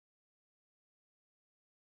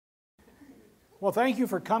Well, thank you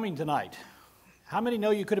for coming tonight. How many know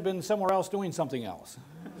you could have been somewhere else doing something else?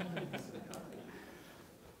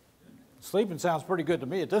 Sleeping sounds pretty good to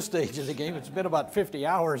me at this stage of the game. It's been about 50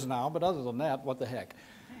 hours now, but other than that, what the heck?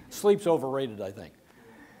 Sleep's overrated, I think.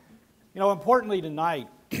 You know, importantly tonight,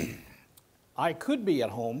 I could be at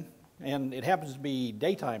home, and it happens to be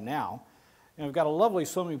daytime now, and I've got a lovely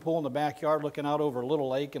swimming pool in the backyard looking out over a little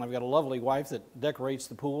lake, and I've got a lovely wife that decorates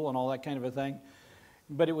the pool and all that kind of a thing.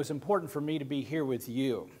 But it was important for me to be here with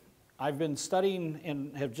you. I've been studying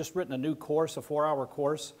and have just written a new course, a 4-hour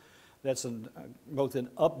course, that's both an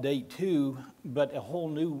update to, but a whole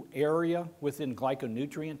new area within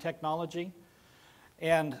glyconutrient technology.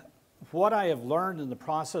 And what I have learned in the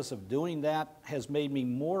process of doing that has made me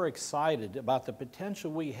more excited about the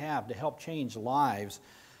potential we have to help change lives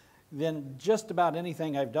than just about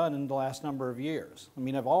anything I've done in the last number of years. I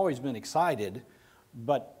mean, I've always been excited,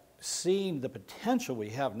 but seeing the potential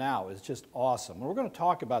we have now is just awesome. And we're going to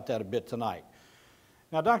talk about that a bit tonight.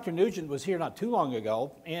 Now, Dr. Nugent was here not too long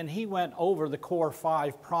ago, and he went over the core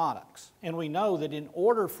 5 products. And we know that in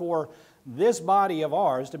order for this body of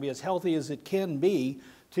ours to be as healthy as it can be,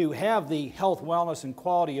 to have the health, wellness, and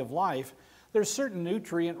quality of life, there's certain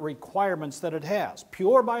nutrient requirements that it has.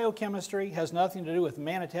 Pure biochemistry has nothing to do with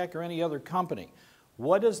Mannatech or any other company.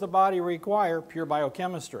 What does the body require? Pure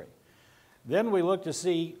biochemistry. Then we look to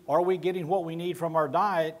see, are we getting what we need from our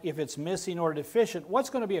diet? If it's missing or deficient, what's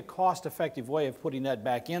going to be a cost-effective way of putting that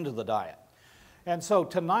back into the diet? And so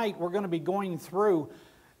tonight we're going to be going through,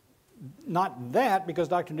 not that because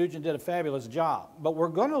Dr. Nugent did a fabulous job, but we're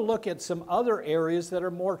going to look at some other areas that are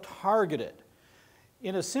more targeted.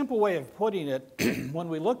 In a simple way of putting it, when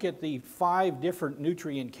we look at the 5 different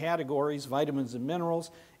nutrient categories, vitamins and minerals,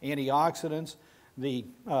 antioxidants, the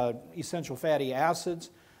essential fatty acids,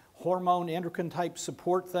 hormone, endocrine type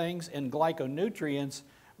support things, and glyconutrients,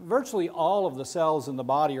 virtually all of the cells in the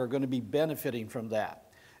body are going to be benefiting from that.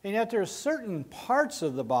 And yet there are certain parts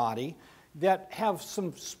of the body that have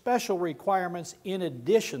some special requirements in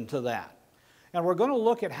addition to that. And we're going to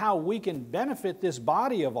look at how we can benefit this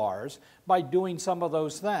body of ours by doing some of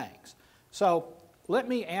those things. So let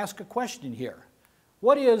me ask a question here.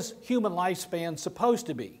 What is human lifespan supposed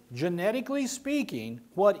to be? Genetically speaking,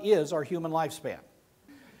 what is our human lifespan?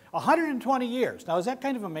 120 years. Now, is that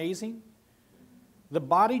kind of amazing? The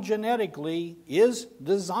body genetically is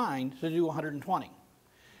designed to do 120.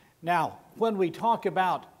 Now, when we talk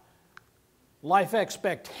about life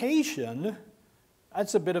expectation,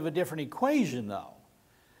 that's a bit of a different equation, though.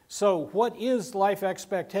 So, what is life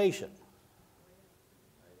expectation?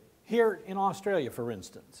 Here in Australia, for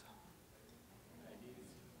instance.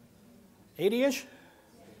 80-ish?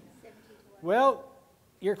 Well,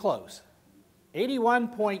 you're close.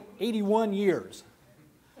 81.81 years.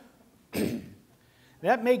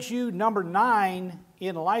 That makes you number 9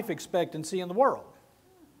 in life expectancy in the world.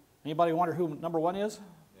 Anybody wonder who number 1 is?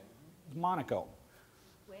 It's Monaco.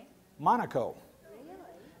 Where? Monaco. Really?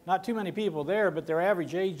 Not too many people there, but their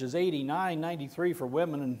average age is 89, 93 for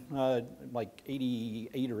women, and like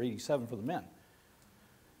 88 or 87 for the men.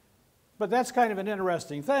 But that's kind of an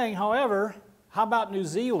interesting thing. However, how about New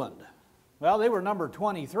Zealand? Well, they were number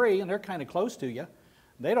 23, and they're kind of close to you.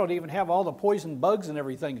 They don't even have all the poison bugs and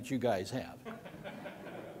everything that you guys have.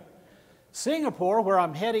 Singapore, where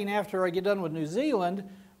I'm heading after I get done with New Zealand,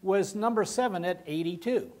 was number 7 at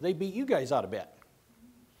 82. They beat you guys out a bit.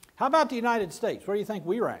 How about the United States? Where do you think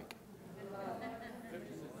we rank?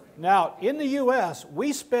 Now, in the U.S.,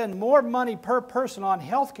 we spend more money per person on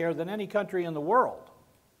health care than any country in the world.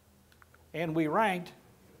 And we ranked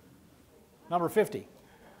number 50.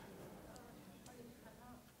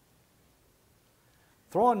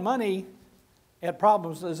 Throwing money at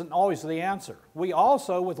problems isn't always the answer. We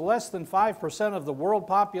also, with less than 5% of the world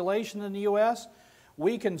population in the U.S.,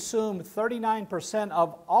 we consume 39%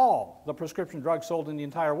 of all the prescription drugs sold in the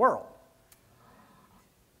entire world.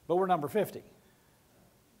 But we're number 50.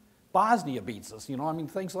 Bosnia beats us, you know, I mean,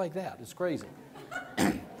 things like that. It's crazy.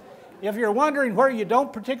 If you're wondering where you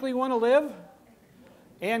don't particularly want to live,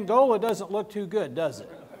 Angola doesn't look too good, does it?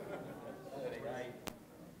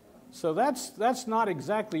 So that's not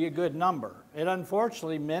exactly a good number. And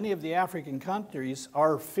unfortunately, many of the African countries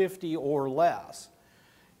are 50 or less.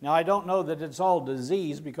 Now, I don't know that it's all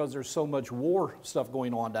disease because there's so much war stuff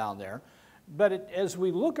going on down there. But as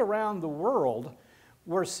we look around the world,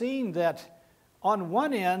 we're seeing that on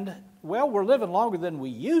one end, well, we're living longer than we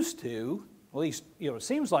used to. At least, you know, it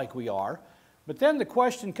seems like we are. But then the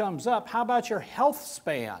question comes up, how about your health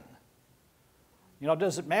span? You know,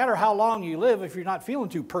 does it matter how long you live if you're not feeling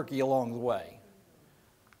too perky along the way?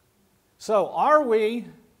 So are we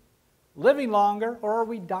living longer or are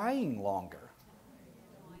we dying longer?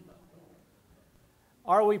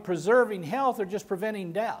 Are we preserving health or just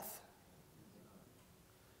preventing death?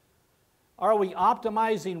 Are we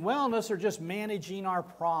optimizing wellness or just managing our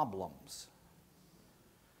problems?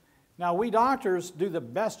 Now, we doctors do the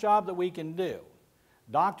best job that we can do.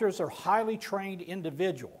 Doctors are highly trained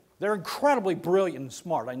individuals. They're incredibly brilliant and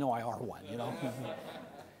smart. I know I are one, you know.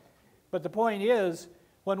 But the point is,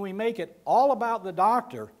 when we make it all about the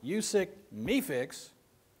doctor, you sick, me fix,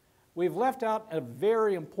 we've left out a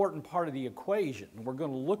very important part of the equation. We're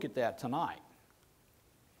going to look at that tonight.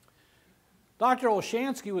 Dr.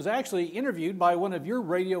 Olshansky was actually interviewed by one of your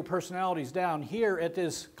radio personalities down here at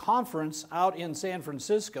this conference out in San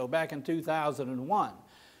Francisco back in 2001.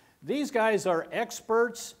 These guys are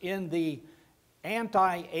experts in the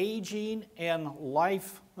anti-aging and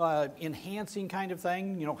life-enhancing kind of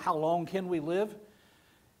thing. You know, how long can we live?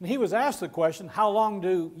 And he was asked the question, how long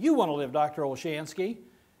do you want to live, Dr. Olshansky?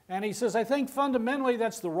 And he says, I think fundamentally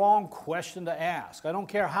that's the wrong question to ask. I don't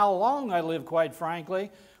care how long I live, quite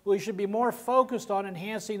frankly. We should be more focused on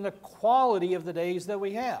enhancing the quality of the days that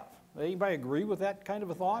we have. Anybody agree with that kind of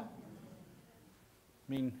a thought?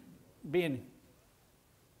 I mean, being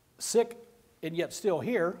sick and yet still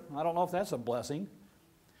here, I don't know if that's a blessing.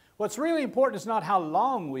 What's really important is not how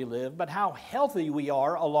long we live, but how healthy we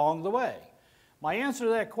are along the way. My answer to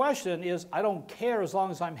that question is I don't care as long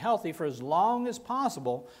as I'm healthy for as long as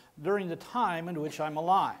possible during the time in which I'm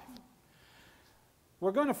alive.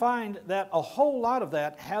 We're going to find that a whole lot of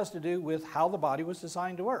that has to do with how the body was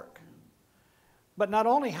designed to work. But not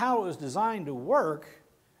only how it was designed to work,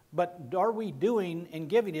 but are we doing and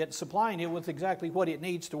giving it, supplying it with exactly what it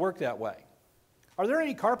needs to work that way? Are there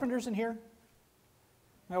any carpenters in here?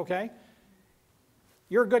 Okay.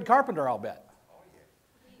 You're a good carpenter, I'll bet.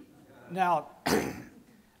 Now,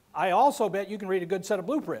 I also bet you can read a good set of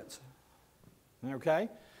blueprints. Okay?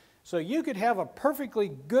 So you could have a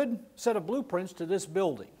perfectly good set of blueprints to this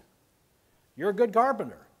building. You're a good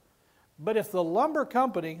carpenter. But if the lumber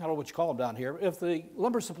company, I don't know what you call them down here, if the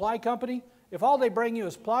lumber supply company, if all they bring you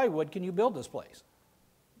is plywood, can you build this place?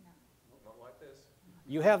 No. Not like this.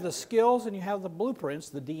 You have the skills and you have the blueprints,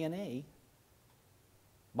 the DNA.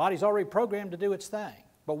 Body's already programmed to do its thing.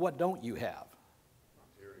 But what don't you have?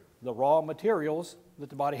 The raw materials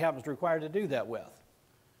that the body happens to require to do that with.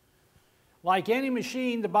 Like any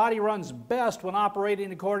machine, the body runs best when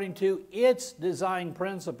operating according to its design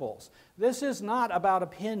principles. This is not about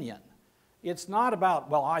opinion. It's not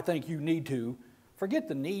about, well, I think you need to. Forget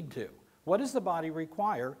the need to. What does the body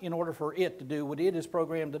require in order for it to do what it is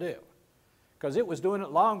programmed to do? Because it was doing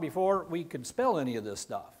it long before we could spell any of this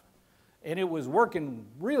stuff. And it was working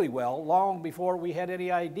really well long before we had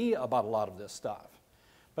any idea about a lot of this stuff.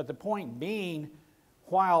 But the point being,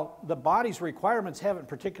 while the body's requirements haven't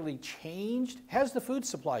particularly changed, has the food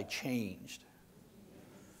supply changed?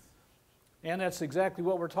 And that's exactly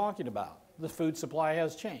what we're talking about. The food supply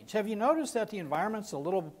has changed. Have you noticed that the environment's a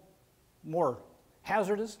little more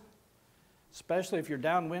hazardous? Especially if you're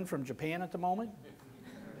downwind from Japan at the moment?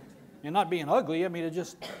 And not being ugly, I mean,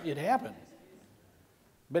 it happened.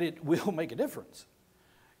 But it will make a difference.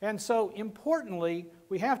 And so, importantly,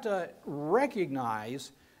 we have to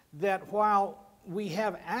recognize that while we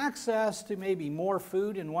have access to maybe more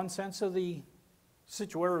food in one sense of the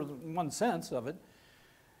situation, one sense of it,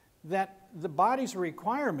 that the body's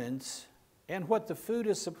requirements and what the food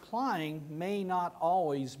is supplying may not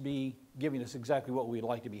always be giving us exactly what we'd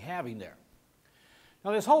like to be having there.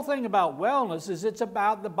 Now, this whole thing about wellness is it's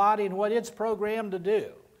about the body and what it's programmed to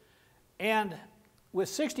do. And with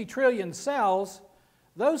 60 trillion cells,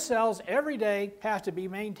 those cells every day have to be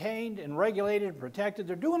maintained and regulated and protected.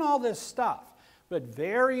 They're doing all this stuff. But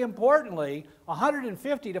very importantly,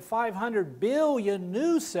 150 to 500 billion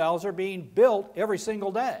new cells are being built every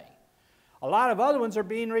single day. A lot of other ones are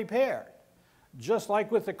being repaired. Just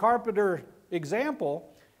like with the carpenter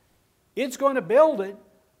example, it's going to build it,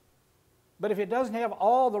 but if it doesn't have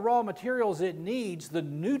all the raw materials it needs, the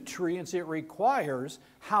nutrients it requires,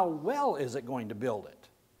 how well is it going to build it?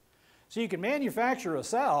 So you can manufacture a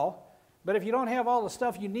cell, but if you don't have all the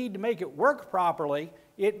stuff you need to make it work properly,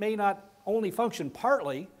 it may not only function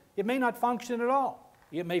partly, it may not function at all.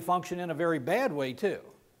 It may function in a very bad way too.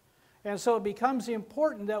 And so it becomes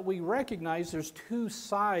important that we recognize there's two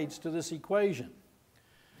sides to this equation.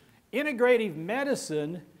 Integrative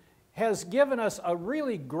medicine has given us a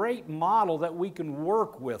really great model that we can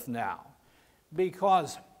work with now,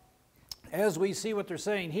 because as we see what they're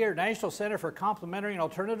saying here, National Center for Complementary and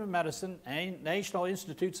Alternative Medicine and National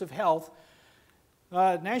Institutes of Health.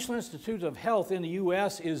 National Institute of Health in the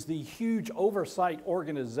U.S. is the huge oversight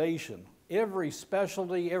organization. every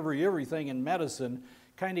specialty, everything in medicine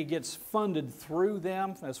kind of gets funded through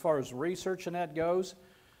them as far as research and that goes.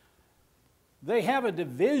 They have a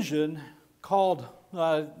division called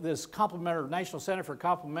this National Center for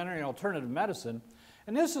Complementary and Alternative Medicine,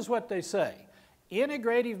 and this is what they say.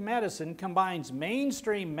 Integrative medicine combines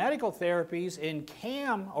mainstream medical therapies and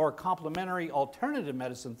CAM, or complementary alternative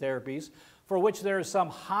medicine therapies, for which there is some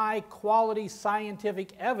high-quality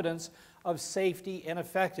scientific evidence of safety and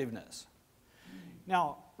effectiveness.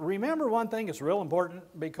 Now, remember one thing that's real important,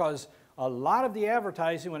 because a lot of the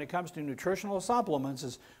advertising when it comes to nutritional supplements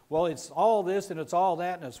is, well, it's all this and it's all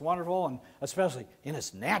that and it's wonderful, and especially, and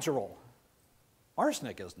it's natural.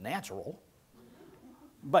 Arsenic is natural.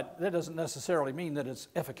 But that doesn't necessarily mean that it's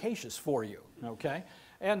efficacious for you, okay?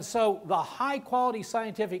 And so the high-quality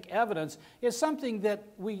scientific evidence is something that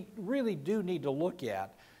we really do need to look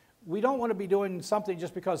at. We don't want to be doing something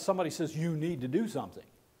just because somebody says you need to do something.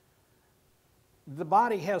 The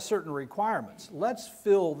body has certain requirements. Let's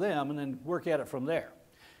fill them and then work at it from there.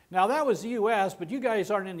 Now, that was the U.S., but you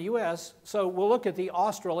guys aren't in the U.S., so we'll look at the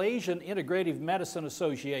Australasian Integrative Medicine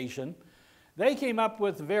Association. They came up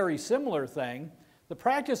with a very similar thing. The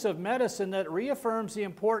practice of medicine that reaffirms the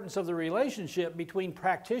importance of the relationship between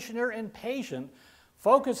practitioner and patient,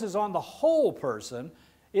 focuses on the whole person,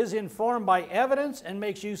 is informed by evidence, and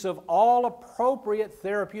makes use of all appropriate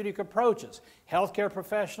therapeutic approaches, healthcare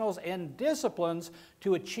professionals, and disciplines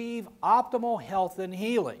to achieve optimal health and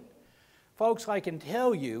healing. Folks, I can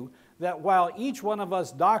tell you that while each one of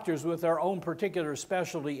us doctors with our own particular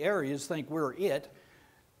specialty areas think we're it,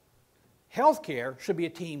 healthcare should be a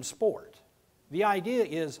team sport. The idea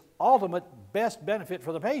is ultimate best benefit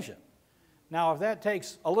for the patient. Now, if that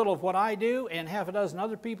takes a little of what I do and half a dozen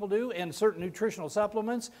other people do and certain nutritional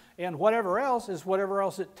supplements and whatever else, is whatever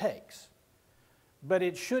else it takes. But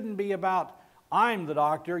it shouldn't be about, I'm the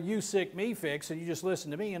doctor, you sick, me fix, and you just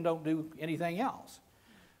listen to me and don't do anything else.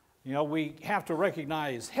 You know, we have to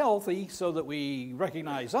recognize healthy so that we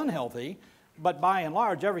recognize unhealthy, but by and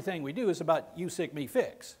large, everything we do is about you sick, me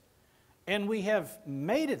fix. And we have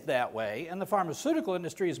made it that way, and the pharmaceutical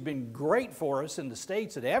industry has been great for us in the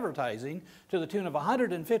States at advertising to the tune of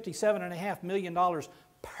 $157.5 million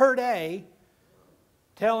per day,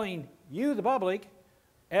 telling you, the public,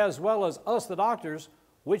 as well as us, the doctors,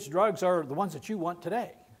 which drugs are the ones that you want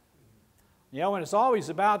today. You know, and it's always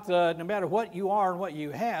about, no matter what you are and what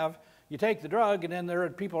you have, you take the drug, and then there are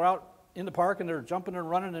people out in the park, and they're jumping and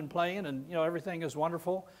running and playing, and, you know, everything is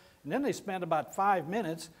wonderful. And then they spend about 5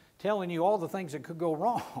 minutes telling you all the things that could go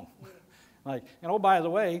wrong. Like, and oh, by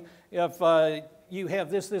the way, if you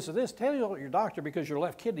have this, this, or this, tell your doctor, because your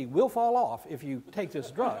left kidney will fall off if you take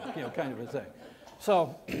this drug, you know, kind of a thing.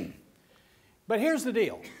 So, but here's the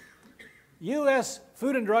deal. U.S.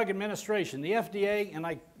 Food and Drug Administration, the FDA, and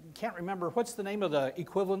I can't remember, what's the name of the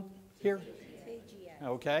equivalent here? CGS.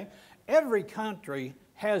 Okay. Every country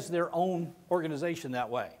has their own organization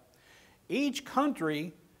that way. Each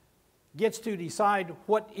country gets to decide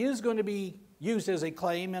what is going to be used as a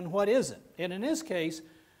claim and what isn't. And in this case,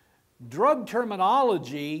 drug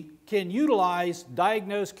terminology can utilize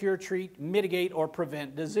diagnose, cure, treat, mitigate, or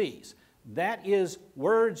prevent disease. That is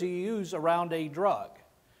words you use around a drug.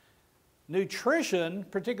 Nutrition,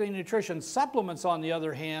 particularly nutrition supplements on the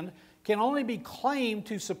other hand, can only be claimed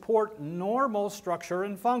to support normal structure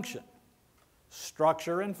and function.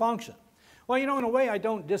 Structure and function. Well, you know, in a way I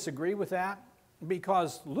don't disagree with that,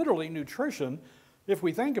 because literally nutrition, if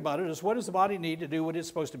we think about it, is what does the body need to do what it's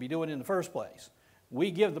supposed to be doing in the first place. We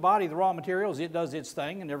give the body the raw materials, it does its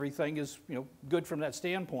thing, and everything is, you know, good from that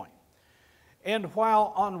standpoint. And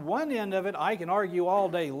while on one end of it I can argue all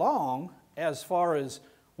day long as far as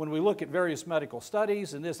when we look at various medical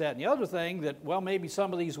studies and this, that, and the other thing, that, well, maybe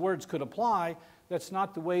some of these words could apply, that's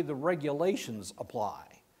not the way the regulations apply.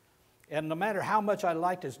 And no matter how much I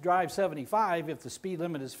like to drive 75, if the speed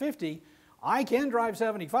limit is 50, I can drive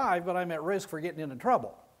 75, but I'm at risk for getting into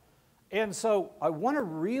trouble. And so I want to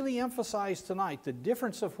really emphasize tonight the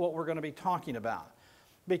difference of what we're going to be talking about.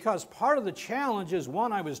 Because part of the challenge is,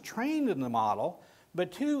 one, I was trained in the model,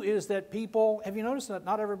 but two is that people, have you noticed that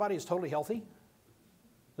not everybody is totally healthy?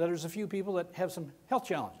 That there's a few people that have some health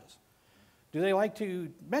challenges. Do they like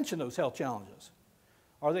to mention those health challenges?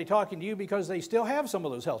 Are they talking to you because they still have some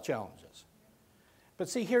of those health challenges? But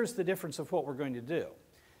see, here's the difference of what we're going to do.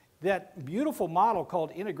 That beautiful model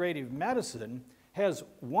called integrative medicine has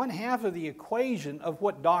one half of the equation of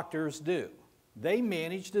what doctors do. They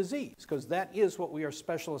manage disease, because that is what we are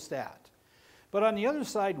specialists at. But on the other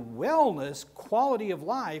side, wellness, quality of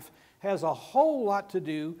life, has a whole lot to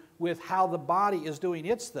do with how the body is doing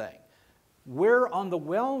its thing. We're on the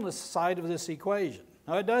wellness side of this equation.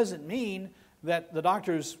 Now, it doesn't mean that the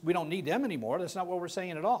doctors, we don't need them anymore. That's not what we're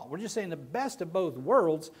saying at all. We're just saying the best of both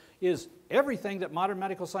worlds is everything that modern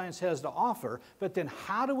medical science has to offer, but then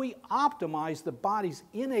how do we optimize the body's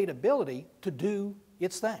innate ability to do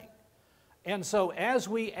its thing? And so as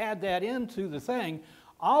we add that into the thing,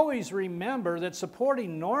 always remember that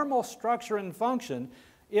supporting normal structure and function,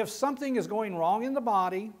 if something is going wrong in the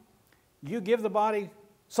body, you give the body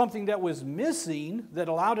something that was missing that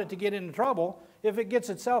allowed it to get into trouble. If it gets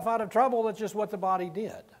itself out of trouble, that's just what the body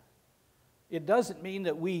did. It doesn't mean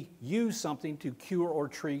that we use something to cure or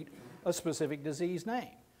treat a specific disease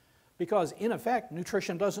name, because in effect,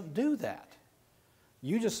 nutrition doesn't do that.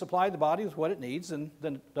 You just supply the body with what it needs and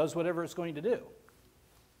then it does whatever it's going to do.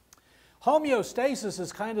 Homeostasis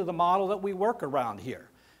is kind of the model that we work around here,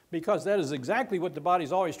 because that is exactly what the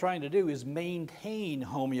body's always trying to do, is maintain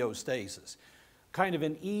homeostasis, kind of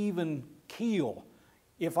an even keel.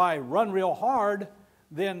 If I run real hard,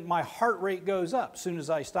 then my heart rate goes up. As soon as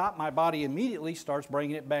I stop, my body immediately starts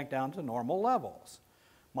bringing it back down to normal levels.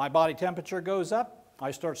 My body temperature goes up,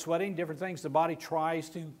 I start sweating, different things the body tries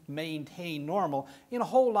to maintain normal in a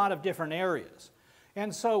whole lot of different areas.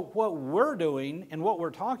 And so what we're doing and what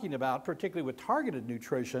we're talking about, particularly with targeted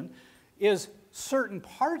nutrition, is certain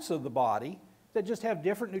parts of the body that just have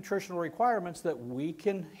different nutritional requirements that we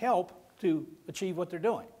can help to achieve what they're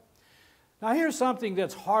doing. Now here's something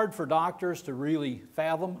that's hard for doctors to really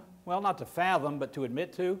fathom. Well, not to fathom, but to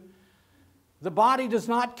admit to. The body does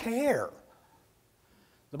not care.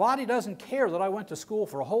 The body doesn't care that I went to school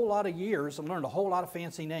for a whole lot of years and learned a whole lot of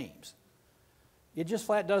fancy names. It just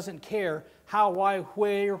flat doesn't care how, why,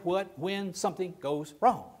 where, what, when something goes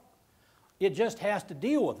wrong. It just has to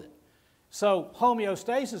deal with it. So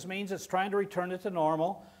homeostasis means it's trying to return it to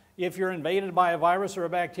normal. If you're invaded by a virus or a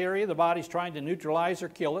bacteria, the body's trying to neutralize or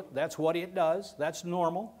kill it. That's what it does. That's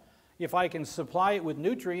normal. If I can supply it with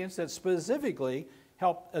nutrients that specifically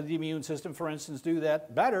help the immune system, for instance, do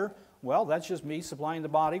that better, well, that's just me supplying the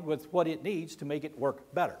body with what it needs to make it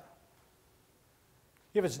work better.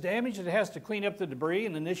 If it's damaged, it has to clean up the debris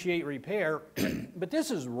and initiate repair. But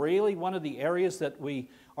this is really one of the areas that we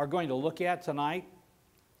are going to look at tonight.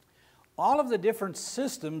 All of the different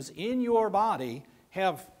systems in your body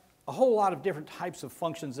have a whole lot of different types of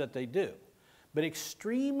functions that they do. But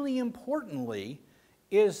extremely importantly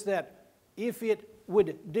is that if it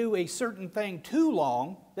would do a certain thing too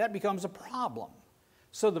long, that becomes a problem.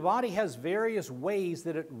 So the body has various ways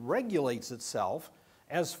that it regulates itself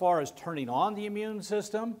as far as turning on the immune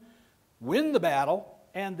system, win the battle,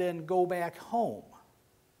 and then go back home.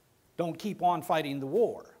 Don't keep on fighting the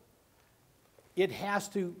war. It has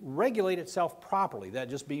to regulate itself properly, that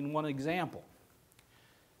just being one example.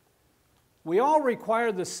 We all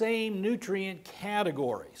require the same nutrient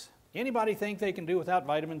categories. Anybody think they can do without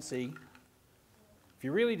vitamin C? If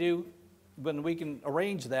you really do, then we can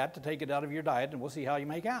arrange that to take it out of your diet and we'll see how you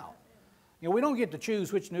make out. You know, we don't get to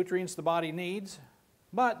choose which nutrients the body needs,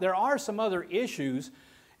 but there are some other issues,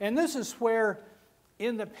 and this is where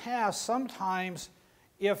in the past sometimes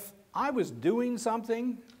if I was doing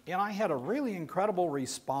something and I had a really incredible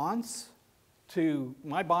response to,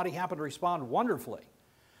 my body happened to respond wonderfully.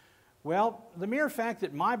 Well, the mere fact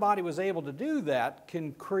that my body was able to do that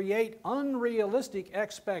can create unrealistic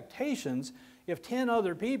expectations. If 10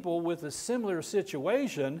 other people with a similar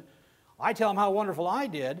situation, I tell them how wonderful I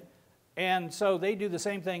did, and so they do the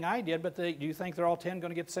same thing I did, but do you think they're all 10 going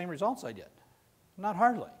to get the same results I did? Not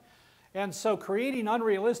hardly. And so creating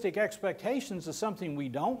unrealistic expectations is something we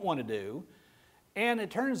don't want to do, and it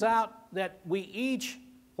turns out that we each,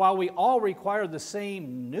 while we all require the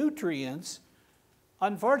same nutrients,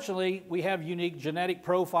 unfortunately, we have unique genetic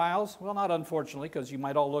profiles. Well, not unfortunately, because you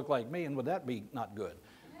might all look like me, and would that be not good?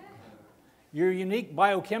 Your unique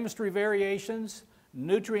biochemistry variations,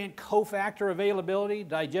 nutrient cofactor availability,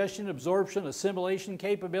 digestion, absorption, assimilation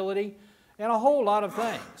capability, and a whole lot of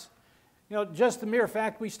things. You know, just the mere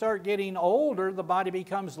fact we start getting older, the body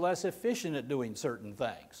becomes less efficient at doing certain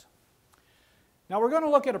things. Now we're going to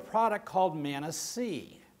look at a product called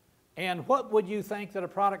Mannatech. And what would you think that a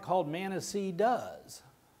product called Mannatech does?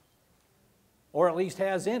 Or at least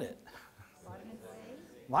has in it? Vitamin C.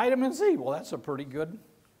 Vitamin C. Well, that's a pretty good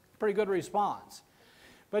response.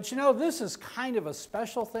 But you know, this is kind of a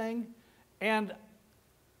special thing, and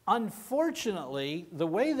unfortunately, the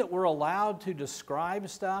way that we're allowed to describe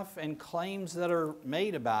stuff and claims that are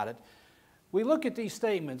made about it, we look at these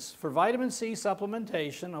statements. For vitamin C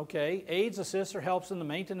supplementation, okay, aids, assists, or helps in the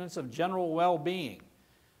maintenance of general well-being.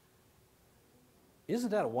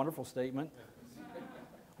 Isn't that a wonderful statement?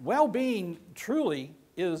 Well-being truly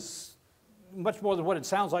is much more than what it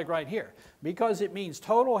sounds like right here, because it means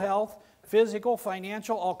total health, physical,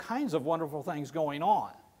 financial, all kinds of wonderful things going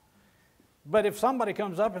on. But if somebody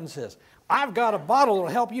comes up and says, I've got a bottle that will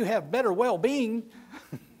help you have better well-being,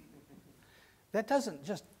 that doesn't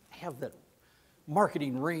just have that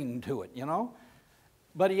marketing ring to it, you know?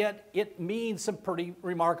 But yet it means some pretty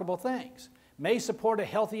remarkable things. May support a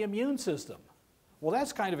healthy immune system. Well,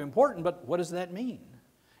 that's kind of important, but what does that mean?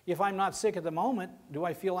 If I'm not sick at the moment, do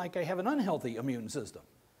I feel like I have an unhealthy immune system?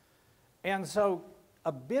 And so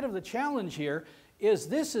a bit of the challenge here is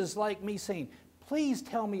this is like me saying, please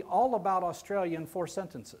tell me all about Australia in 4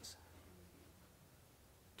 sentences.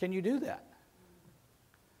 Can you do that?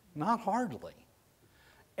 Not hardly.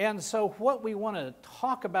 And so what we want to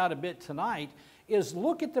talk about a bit tonight is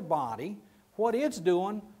look at the body, what it's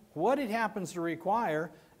doing, what it happens to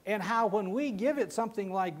require, and how when we give it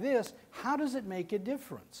something like this, how does it make a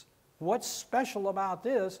difference? What's special about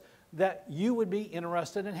this that you would be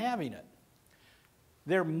interested in having it?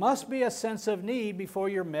 There must be a sense of need before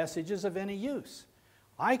your message is of any use.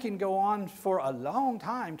 I can go on for a long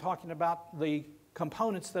time talking about the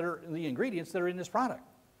components that are, the ingredients that are in this product.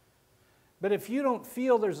 But if you don't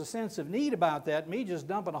feel there's a sense of need about that, me just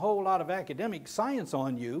dumping a whole lot of academic science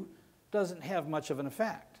on you doesn't have much of an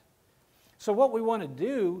effect. So what we want to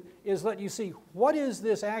do is let you see what is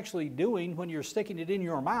this actually doing when you're sticking it in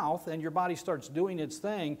your mouth and your body starts doing its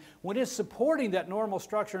thing. When it's supporting that normal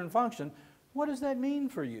structure and function, what does that mean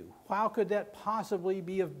for you? How could that possibly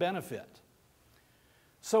be of benefit?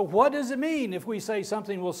 So what does it mean if we say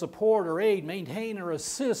something will support or aid, maintain or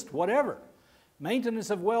assist, whatever? Maintenance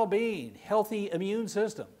of well-being, healthy immune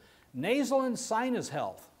system, nasal and sinus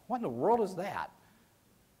health. What in the world is that?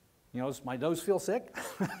 You know, does my nose feel sick?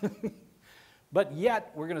 But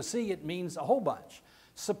yet, we're going to see it means a whole bunch.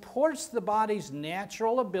 Supports the body's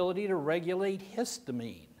natural ability to regulate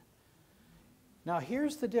histamine. Now,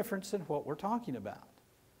 here's the difference in what we're talking about.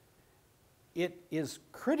 It is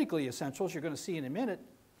critically essential, as you're going to see in a minute,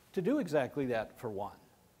 to do exactly that for one,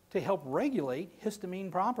 to help regulate histamine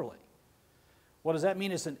properly. What does that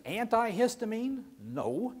mean? It's an antihistamine?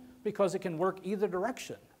 No, because it can work either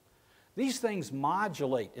direction. These things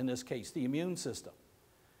modulate, in this case, the immune system.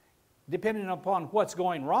 Depending upon what's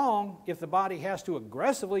going wrong, if the body has to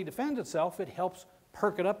aggressively defend itself, it helps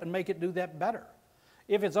perk it up and make it do that better.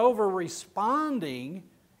 If it's over-responding,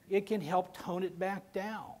 it can help tone it back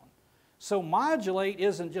down. So modulate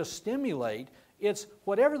isn't just stimulate, it's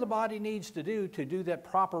whatever the body needs to do that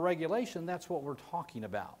proper regulation, that's what we're talking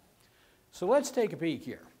about. So let's take a peek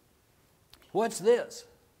here. What's this?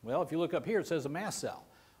 Well, if you look up here, it says a mast cell.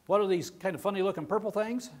 What are these kind of funny looking purple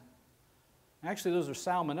things? Actually, those are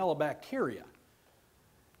salmonella bacteria.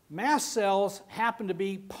 Mast cells happen to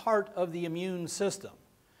be part of the immune system,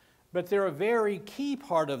 but they're a very key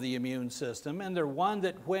part of the immune system, and they're one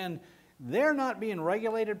that when they're not being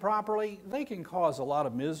regulated properly, they can cause a lot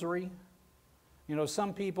of misery. You know,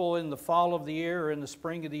 some people in the fall of the year or in the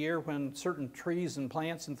spring of the year when certain trees and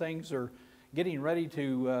plants and things are getting ready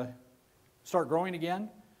to start growing again,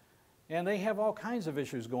 and they have all kinds of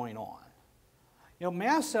issues going on. You know,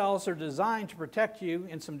 mast cells are designed to protect you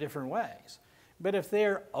in some different ways. But if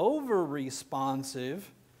they're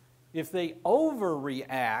over-responsive, if they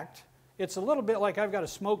overreact, it's a little bit like I've got a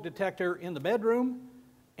smoke detector in the bedroom,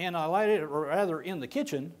 and I light it, or rather in the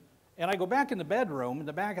kitchen, and I go back in the bedroom, in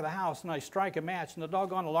the back of the house, and I strike a match, and the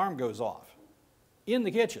doggone alarm goes off in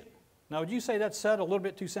the kitchen. Now, would you say that's set a little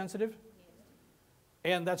bit too sensitive?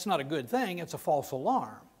 And that's not a good thing. It's a false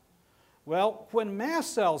alarm. Well, when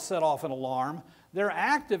mast cells set off an alarm, they're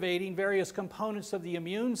activating various components of the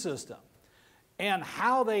immune system. And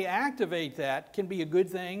how they activate that can be a good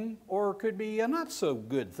thing or could be a not so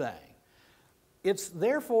good thing. It's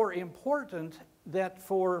therefore important that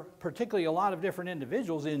for particularly a lot of different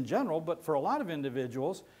individuals in general, but for a lot of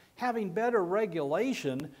individuals, having better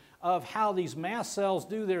regulation of how these mast cells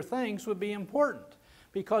do their things would be important,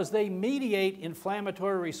 because they mediate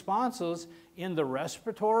inflammatory responses in the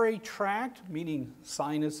respiratory tract, meaning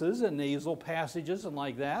sinuses and nasal passages and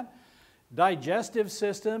like that, digestive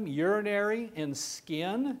system, urinary, and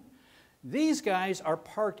skin. These guys are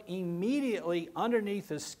parked immediately underneath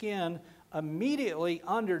the skin, immediately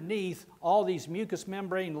underneath all these mucous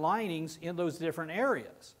membrane linings in those different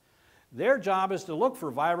areas. Their job is to look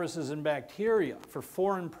for viruses and bacteria, for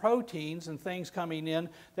foreign proteins and things coming in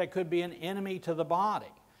that could be an enemy to the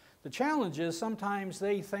body. The challenge is sometimes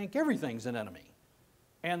they think everything's an enemy,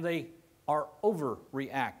 and they are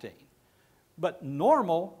overreacting. But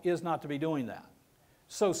normal is not to be doing that.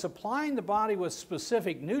 So supplying the body with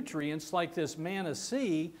specific nutrients like this Manna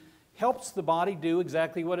C helps the body do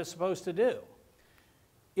exactly what it's supposed to do.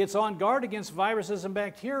 It's on guard against viruses and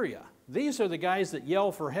bacteria. These are the guys that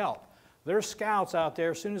yell for help. There's scouts out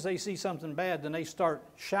there, as soon as they see something bad, then they start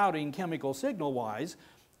shouting chemical signal-wise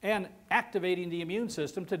and activating the immune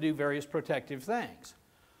system to do various protective things.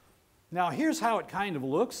 Now, here's how it kind of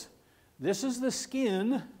looks. This is the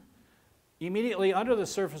skin. Immediately under the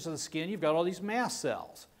surface of the skin, you've got all these mast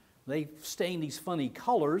cells. They stain these funny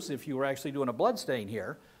colors if you were actually doing a blood stain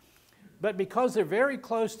here. But because they're very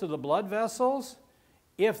close to the blood vessels,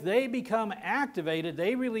 if they become activated,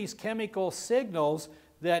 they release chemical signals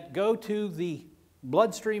that go to the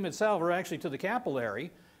bloodstream itself, or actually to the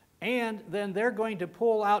capillary, and then they're going to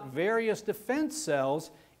pull out various defense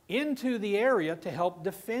cells into the area to help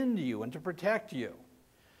defend you and to protect you.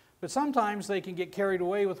 But sometimes they can get carried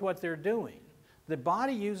away with what they're doing. The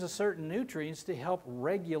body uses certain nutrients to help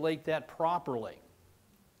regulate that properly.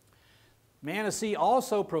 Manna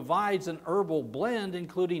also provides an herbal blend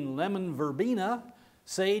including lemon verbena,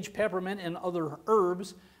 sage, peppermint, and other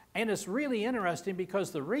herbs. And it's really interesting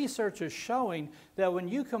because the research is showing that when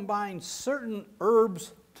you combine certain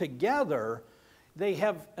herbs together, they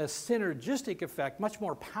have a synergistic effect much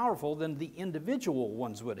more powerful than the individual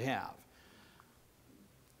ones would have.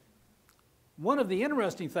 One of the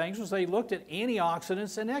interesting things was they looked at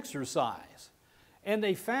antioxidants and exercise. And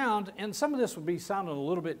they found, and some of this will be sounding a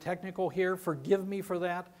little bit technical here, forgive me for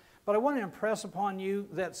that, but I want to impress upon you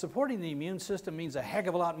that supporting the immune system means a heck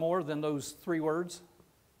of a lot more than those 3 words.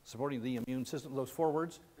 Supporting the immune system, those 4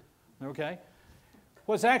 words, okay?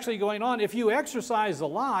 What's actually going on, if you exercise a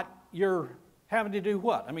lot, you're having to do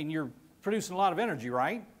what? I mean, you're producing a lot of energy,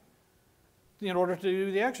 right? In order to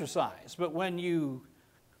do the exercise. But when you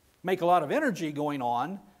make a lot of energy going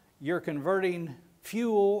on, you're converting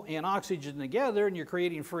fuel and oxygen together and you're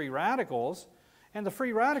creating free radicals, and the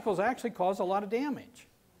free radicals actually cause a lot of damage.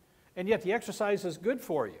 And yet the exercise is good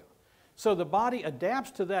for you. So the body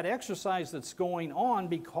adapts to that exercise that's going on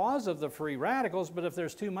because of the free radicals, but if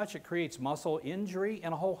there's too much, it creates muscle injury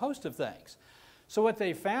and a whole host of things. So what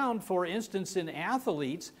they found, for instance, in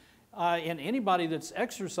athletes, in anybody that's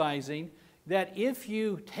exercising, that if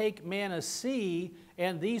you take Manna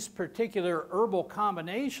and these particular herbal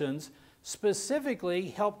combinations, specifically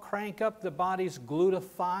help crank up the body's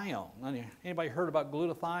glutathione. Anybody heard about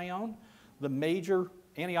glutathione? The major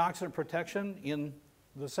antioxidant protection in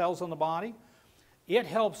the cells in the body. It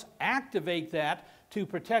helps activate that to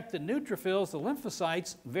protect the neutrophils, the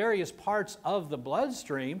lymphocytes, various parts of the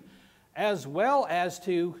bloodstream, as well as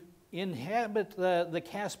to inhibit the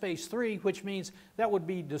caspase-3, which means that would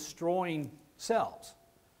be destroying cells.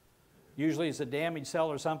 Usually it's a damaged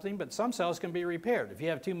cell or something, but some cells can be repaired. If you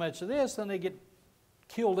have too much of this, then they get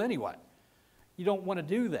killed anyway. You don't want to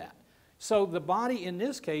do that. So the body, in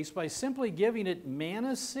this case, by simply giving it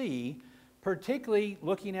Manna, particularly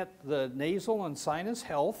looking at the nasal and sinus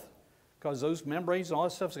health, because those membranes and all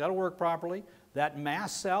that stuff's got to work properly. That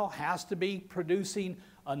mast cell has to be producing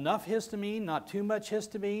enough histamine, not too much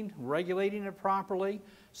histamine, regulating it properly.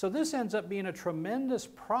 So this ends up being a tremendous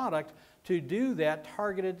product to do that,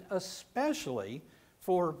 targeted especially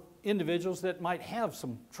for individuals that might have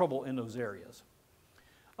some trouble in those areas.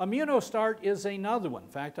 Immunostart is another one. In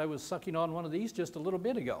fact, I was sucking on one of these just a little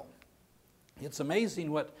bit ago. It's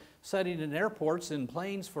amazing what sitting in airports in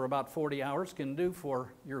planes for about 40 hours can do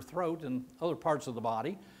for your throat and other parts of the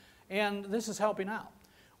body. And this is helping out.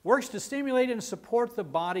 Works to stimulate and support the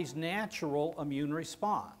body's natural immune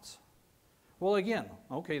response. Well, again,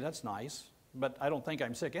 okay, that's nice, but I don't think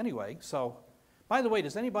I'm sick anyway. So, by the way,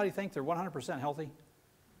 does anybody think they're 100% healthy? You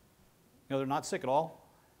know, they're not sick at all?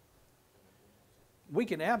 We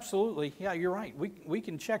can absolutely, yeah, you're right. We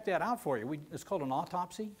can check that out for you. It's called an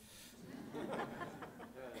autopsy.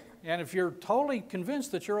 And if you're totally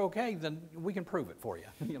convinced that you're okay, then we can prove it for you.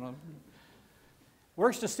 You know.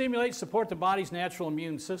 Works to stimulate, support the body's natural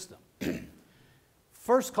immune system.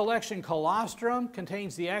 First collection, colostrum,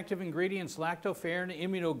 contains the active ingredients lactoferrin,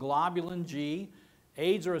 immunoglobulin G,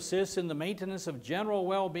 aids or assists in the maintenance of general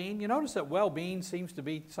well-being. You notice that well-being seems to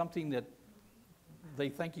be something that they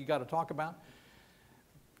think you got to talk about.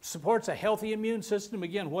 Supports a healthy immune system.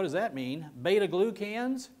 Again, what does that mean?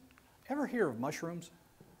 Beta-glucans. Ever hear of mushrooms?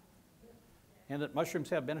 And that mushrooms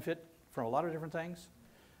have benefit from a lot of different things?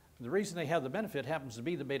 The reason they have the benefit happens to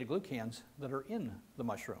be the beta-glucans that are in the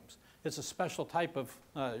mushrooms. It's a special type of,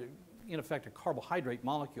 in effect, a carbohydrate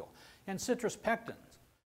molecule. And citrus pectins.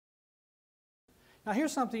 Now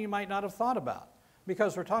here's something you might not have thought about,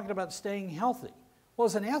 because we're talking about staying healthy. Well,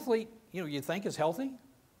 as an athlete, you think is healthy.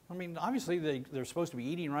 I mean, obviously they're supposed to be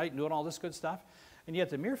eating right and doing all this good stuff. And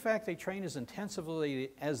yet the mere fact they train as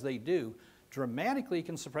intensively as they do dramatically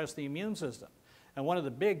can suppress the immune system. And one of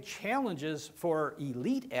the big challenges for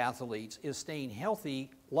elite athletes is staying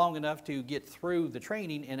healthy long enough to get through the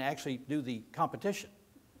training and actually do the competition.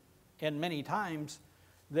 And many times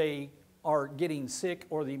they are getting sick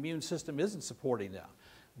or the immune system isn't supporting them.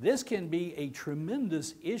 This can be a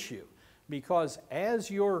tremendous issue because as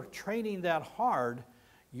you're training that hard,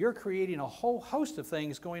 you're creating a whole host of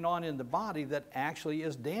things going on in the body that actually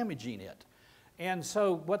is damaging it. And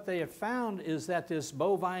so what they have found is that this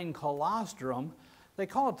bovine colostrum, they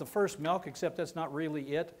call it the first milk, except that's not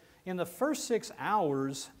really it. In the first 6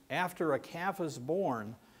 hours after a calf is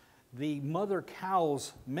born, the mother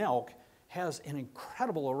cow's milk has an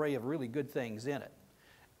incredible array of really good things in it.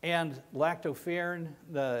 And lactoferrin,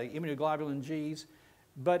 the immunoglobulin Gs,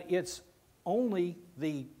 but it's only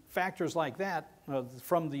the factors like that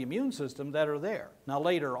from the immune system that are there. Now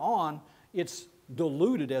later on, it's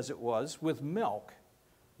diluted as it was with milk,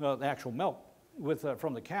 the actual milk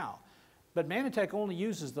from the cow. But Mannatech only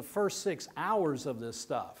uses the first 6 hours of this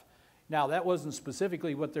stuff. Now that wasn't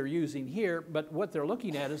specifically what they're using here, but what they're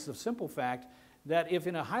looking at is the simple fact that if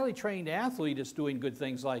in a highly trained athlete is doing good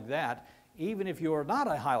things like that, even if you're not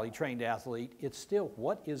a highly trained athlete, it's still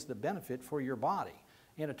what is the benefit for your body.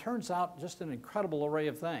 And it turns out just an incredible array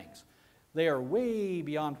of things. They are way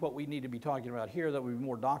beyond what we need to be talking about here. That would be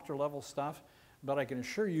more doctor level stuff, but I can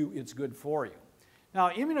assure you it's good for you. Now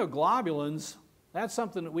immunoglobulins, that's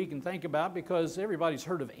something that we can think about because everybody's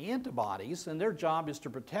heard of antibodies and their job is to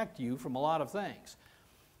protect you from a lot of things.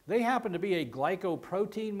 They happen to be a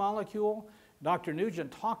glycoprotein molecule. Dr.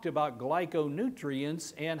 Nugent talked about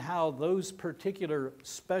glyconutrients and how those particular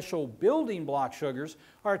special building block sugars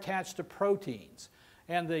are attached to proteins.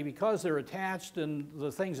 And because they're attached and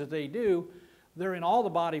the things that they do, they're in all the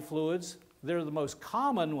body fluids. They're the most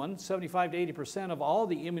common one. 75 to 80% of all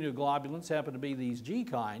the immunoglobulins happen to be these G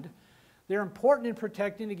kind. They're important in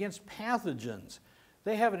protecting against pathogens.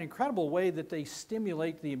 They have an incredible way that they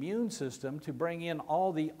stimulate the immune system to bring in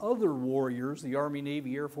all the other warriors, the Army,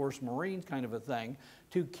 Navy, Air Force, Marines kind of a thing,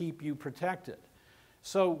 to keep you protected.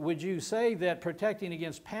 So would you say that protecting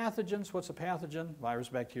against pathogens, what's a pathogen? Virus,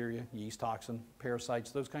 bacteria, yeast, toxin, parasites,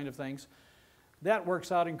 those kind of things. That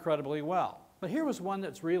works out incredibly well. But here was one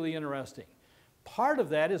that's really interesting. Part of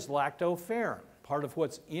that is lactoferrin. Part of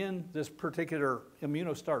what's in this particular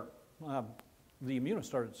Immunostart, the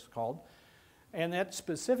Immunostart it's called, and that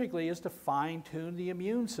specifically is to fine-tune the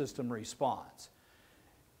immune system response.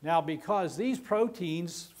 Now, because these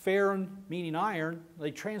proteins, ferrin meaning iron, they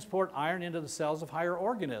transport iron into the cells of higher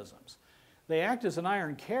organisms. They act as an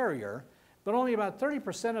iron carrier, but only about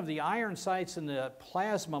 30% of the iron sites in the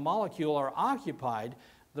plasma molecule are occupied.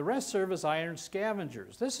 The rest serve as iron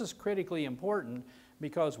scavengers. This is critically important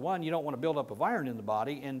because, one, you don't want to build up of iron in the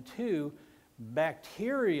body, and two,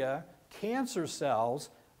 bacteria, cancer cells,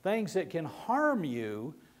 things that can harm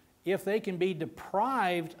you, if they can be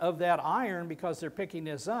deprived of that iron because they're picking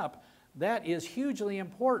this up, that is hugely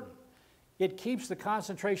important. It keeps the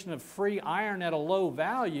concentration of free iron at a low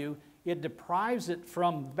value. It deprives it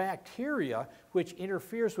from bacteria, which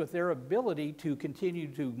interferes with their ability to continue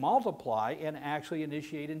to multiply and actually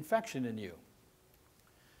initiate infection in you.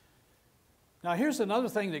 Now here's another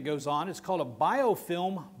thing that goes on. It's called a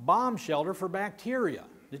biofilm bomb shelter for bacteria.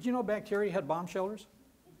 Did you know bacteria had bomb shelters?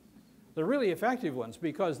 They're really effective ones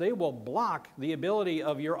because they will block the ability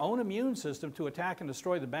of your own immune system to attack and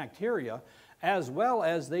destroy the bacteria, as well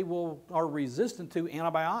as they are resistant to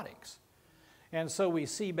antibiotics. And so we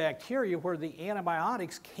see bacteria where the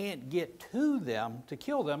antibiotics can't get to them to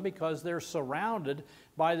kill them because they're surrounded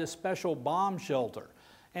by this special bomb shelter.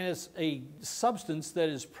 And it's a substance that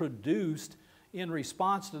is produced in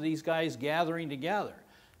response to these guys gathering together.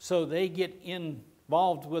 So they get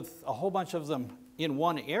involved with a whole bunch of them in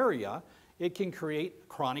one area. It can create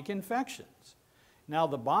chronic infections. Now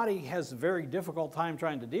the body has a very difficult time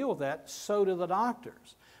trying to deal with that, so do the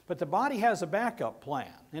doctors. But the body has a backup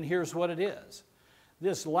plan, and here's what it is.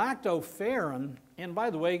 This lactoferrin, and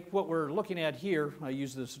by the way, what we're looking at here, I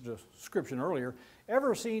used this description earlier,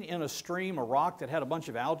 ever seen in a stream a rock that had a bunch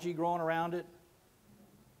of algae growing around it?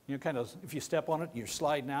 You know, kind of, if you step on it, you're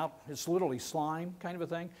sliding out. It's literally slime kind of a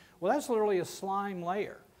thing. Well, that's literally a slime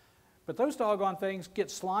layer. But those doggone things get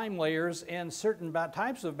slime layers, and certain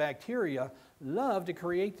types of bacteria love to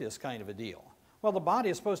create this kind of a deal. Well, the body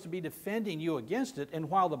is supposed to be defending you against it, and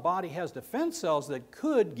while the body has defense cells that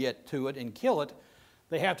could get to it and kill it,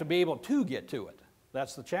 they have to be able to get to it.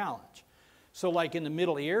 That's the challenge. So like in the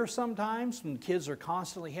middle ear sometimes, when kids are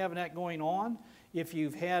constantly having that going on, if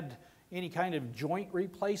you've had any kind of joint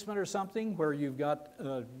replacement or something where you've got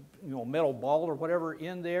metal ball or whatever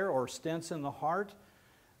in there, or stents in the heart,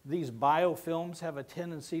 these biofilms have a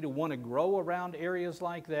tendency to want to grow around areas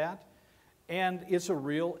like that. And it's a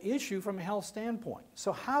real issue from a health standpoint.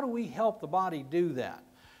 So how do we help the body do that?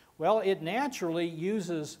 Well, it naturally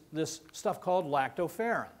uses this stuff called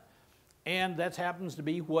lactoferrin. And that happens to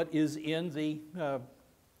be what is in the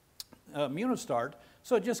Immunostart.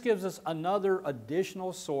 So it just gives us another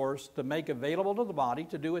additional source to make available to the body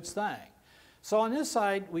to do its thing. So on this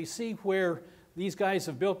side, we see where these guys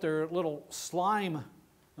have built their little slime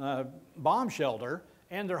bomb shelter,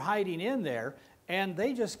 and they're hiding in there, and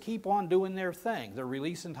they just keep on doing their thing. They're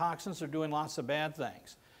releasing toxins, they're doing lots of bad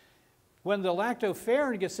things. When the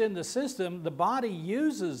lactoferrin gets in the system, the body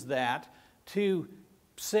uses that to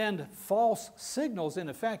send false signals, in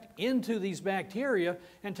effect, into these bacteria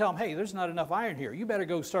and tell them, hey, there's not enough iron here. You better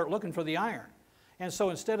go start looking for the iron. And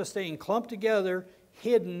so instead of staying clumped together,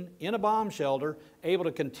 hidden in a bomb shelter, able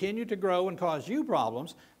to continue to grow and cause you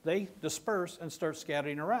problems, they disperse and start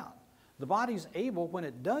scattering around. The body's able, when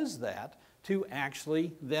it does that, to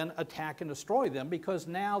actually then attack and destroy them, because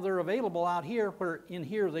now they're available out here where in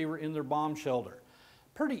here they were in their bomb shelter.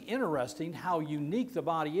 Pretty interesting how unique the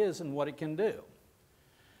body is and what it can do.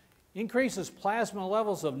 Increases plasma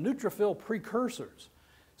levels of neutrophil precursors.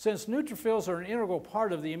 Since neutrophils are an integral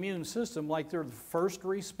part of the immune system, like they're the first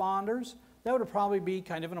responders, that would probably be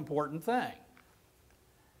kind of an important thing.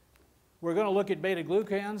 We're going to look at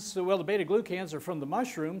beta-glucans. So, well, the beta-glucans are from the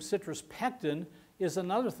mushroom. Citrus pectin is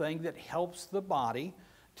another thing that helps the body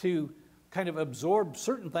to kind of absorb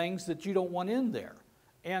certain things that you don't want in there.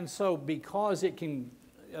 And so because it can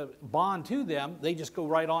bond to them, they just go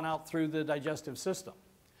right on out through the digestive system.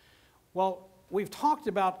 Well, we've talked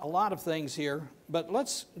about a lot of things here, but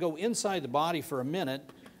let's go inside the body for a minute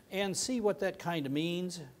and see what that kind of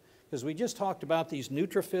means, because we just talked about these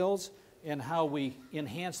neutrophils and how we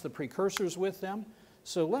enhance the precursors with them.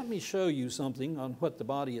 So let me show you something on what the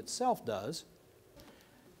body itself does.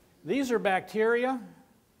 These are bacteria.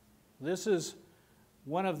 This is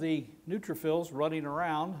one of the neutrophils running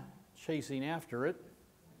around, chasing after it.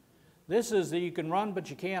 This is the you can run but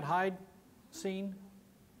you can't hide scene.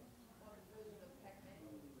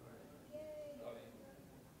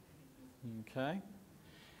 Okay.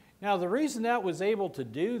 Now the reason that was able to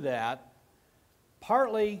do that,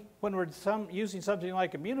 partly when we're using something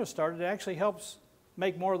like Immunostart, it actually helps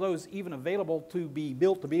make more of those even available to be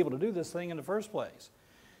built to be able to do this thing in the first place.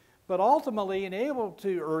 But ultimately,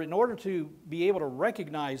 in order to be able to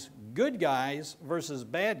recognize good guys versus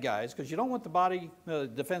bad guys, because you don't want the body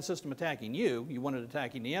defense system attacking you, you want it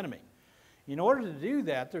attacking the enemy. In order to do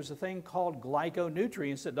that, there's a thing called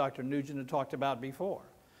glyconutrients that Dr. Nugent had talked about before.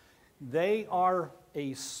 They are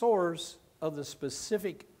a source of the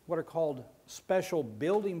specific, what are called special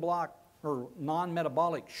building block or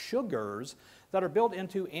non-metabolic sugars that are built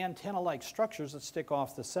into antenna-like structures that stick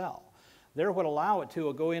off the cell. They're what allow it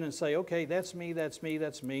to go in and say, okay, that's me, that's me,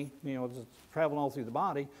 that's me. You know, it's traveling all through the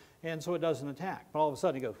body, and so it doesn't attack. But all of a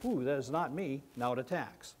sudden it goes, ooh, that is not me, now it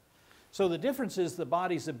attacks. So the difference is the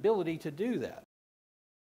body's ability to do that.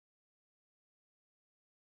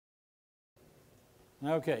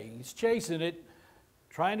 Okay, he's chasing it,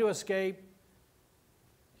 trying to escape,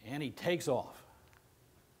 and he takes off.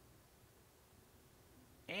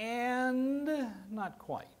 And not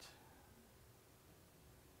quite.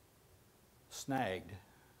 Snagged.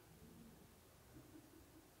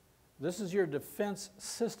 This is your defense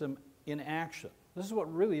system in action. This is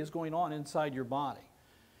what really is going on inside your body.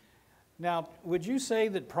 Now, would you say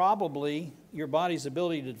that probably your body's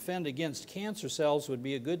ability to defend against cancer cells would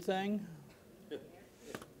be a good thing? You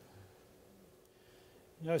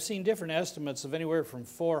know, I've seen different estimates of anywhere from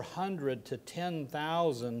 400 to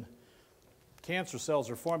 10,000 cancer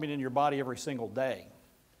cells are forming in your body every single day.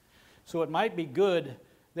 So it might be good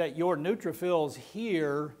that your neutrophils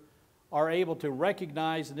here are able to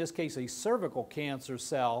recognize, in this case, a cervical cancer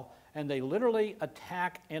cell, and they literally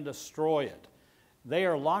attack and destroy it. They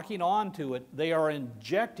are locking onto it. They are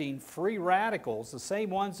injecting free radicals, the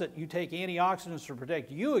same ones that you take antioxidants to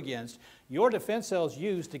protect you against, your defense cells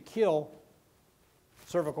use to kill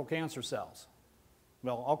cervical cancer cells.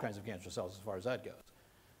 Well, all kinds of cancer cells as far as that goes.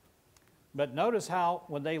 But notice how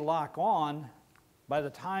when they lock on, by the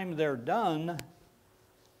time they're done,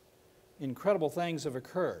 incredible things have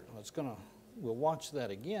occurred. We'll watch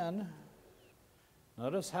that again.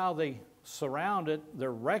 Notice how they surround it.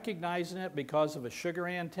 They're recognizing it because of a sugar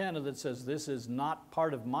antenna that says this is not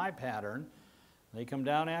part of my pattern. They come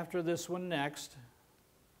down after this one next.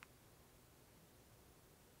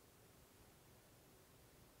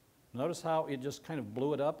 Notice how it just kind of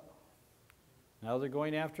blew it up. Now they're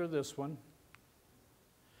going after this one.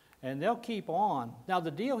 And they'll keep on. Now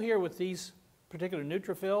the deal here with these particular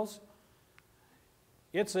neutrophils,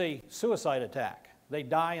 it's a suicide attack. They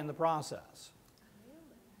die in the process.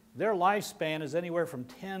 Their lifespan is anywhere from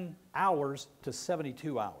 10 hours to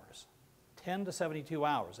 72 hours. 10 to 72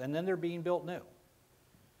 hours, and then they're being built new.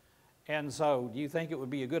 And so do you think it would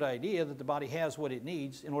be a good idea that the body has what it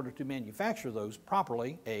needs in order to manufacture those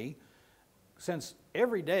properly, A, since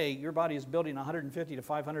every day your body is building 150 to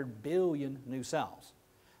 500 billion new cells.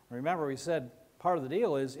 Remember, we said part of the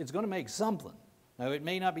deal is it's going to make something. Now, it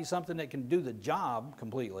may not be something that can do the job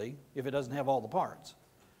completely if it doesn't have all the parts.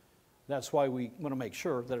 That's why we want to make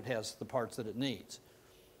sure that it has the parts that it needs.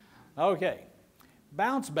 Okay,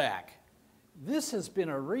 bounce back. This has been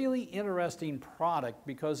a really interesting product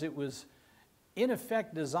because it was in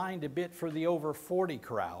effect designed a bit for the over 40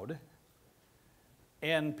 crowd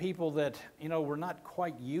and people that, you know, were not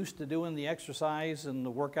quite used to doing the exercise and the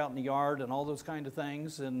workout in the yard and all those kind of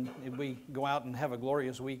things, and we go out and have a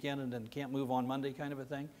glorious weekend and then can't move on Monday kind of a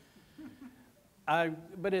thing.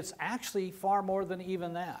 But it's actually far more than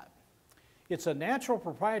even that. It's a natural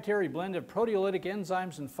proprietary blend of proteolytic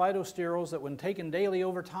enzymes and phytosterols that when taken daily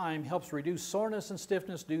over time helps reduce soreness and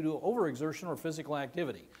stiffness due to overexertion or physical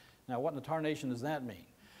activity. Now, what in the tarnation does that mean?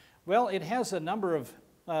 Well, it has a number of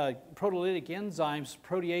proteolytic enzymes,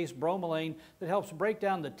 protease, bromelain, that helps break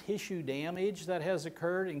down the tissue damage that has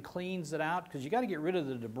occurred and cleans it out, because you got to get rid of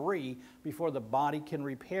the debris before the body can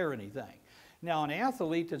repair anything. Now, an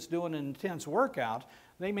athlete that's doing an intense workout,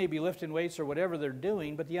 they may be lifting weights or whatever they're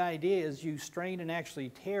doing, but the idea is you strain and actually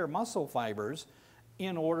tear muscle fibers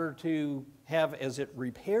in order to have, as it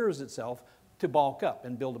repairs itself, to bulk up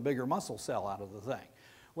and build a bigger muscle cell out of the thing.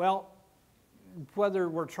 Well, whether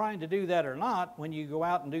we're trying to do that or not, when you go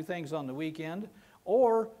out and do things on the weekend,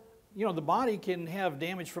 or, you know, the body can have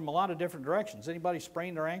damage from a lot of different directions. Anybody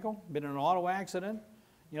sprained their ankle, been in an auto accident?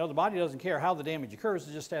 You know, the body doesn't care how the damage occurs,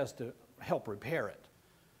 it just has to help repair it.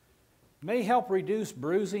 May help reduce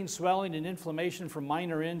bruising, swelling, and inflammation from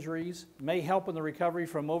minor injuries, may help in the recovery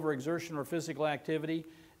from overexertion or physical activity,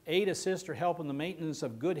 aid, assist, or help in the maintenance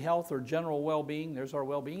of good health or general well-being. There's our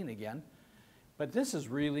well-being again. But this is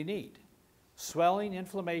really neat. Swelling,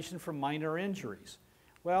 inflammation from minor injuries.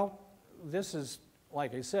 Well, this is,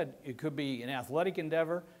 like I said, it could be an athletic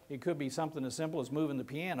endeavor. It could be something as simple as moving the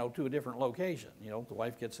piano to a different location. You know, the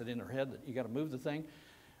wife gets it in her head that you got to move the thing.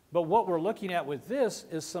 But what we're looking at with this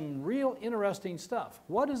is some real interesting stuff.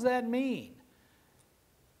 What does that mean?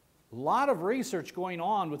 A lot of research going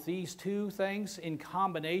on with these two things in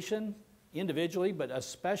combination, individually, but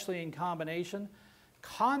especially in combination.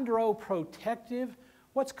 Chondroprotective.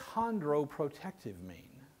 What's chondroprotective mean?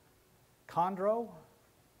 Chondro?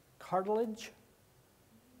 Cartilage?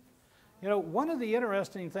 You know, one of the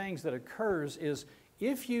interesting things that occurs is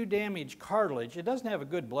if you damage cartilage, it doesn't have a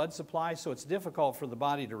good blood supply, so it's difficult for the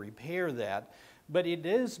body to repair that, but it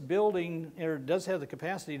is building, or does have the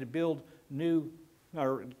capacity to build new,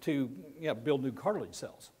 build new cartilage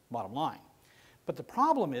cells, bottom line. But the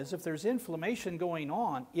problem is, if there's inflammation going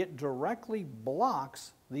on, it directly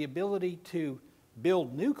blocks the ability to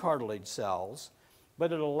build new cartilage cells,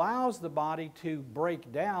 but it allows the body to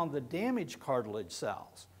break down the damaged cartilage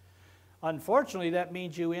cells. Unfortunately, that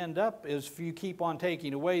means you end up, if you keep on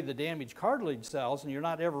taking away the damaged cartilage cells and you're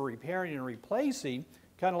not ever repairing and replacing,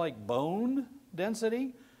 kind of like bone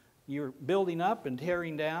density, you're building up and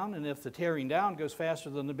tearing down, and if the tearing down goes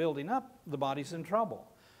faster than the building up, the body's in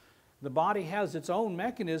trouble. The body has its own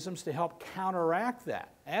mechanisms to help counteract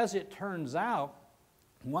that. As it turns out,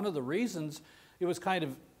 one of the reasons it was kind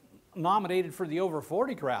of nominated for the over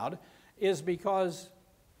 40 crowd is because,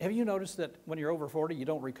 have you noticed that when you're over 40, you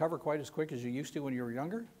don't recover quite as quick as you used to when you were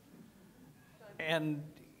younger? And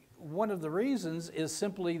one of the reasons is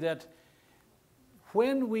simply that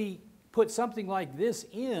when we put something like this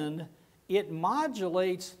in, it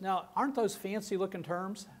modulates. Now, aren't those fancy looking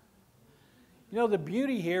terms? You know, the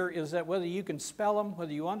beauty here is that whether you can spell them,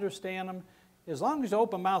 whether you understand them, as long as you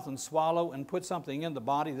open mouth and swallow and put something in the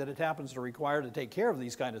body that it happens to require to take care of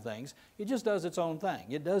these kind of things, it just does its own thing.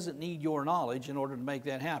 It doesn't need your knowledge in order to make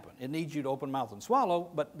that happen. It needs you to open mouth and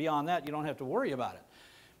swallow, but beyond that, you don't have to worry about it.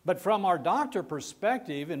 But from our doctor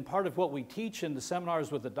perspective, and part of what we teach in the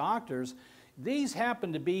seminars with the doctors, these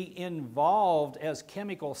happen to be involved as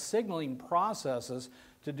chemical signaling processes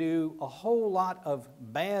to do a whole lot of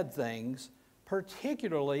bad things,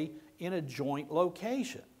 particularly in a joint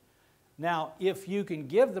location. Now, if you can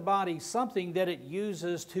give the body something that it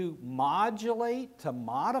uses to modulate, to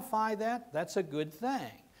modify that, that's a good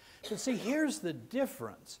thing. But see, here's the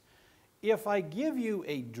difference. If I give you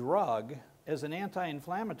a drug as an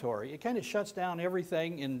anti-inflammatory, it kind of shuts down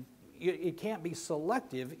everything, and it can't be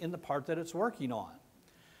selective in the part that it's working on.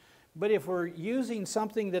 But if we're using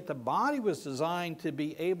something that the body was designed to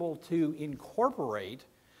be able to incorporate,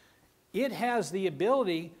 it has the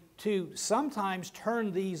ability to sometimes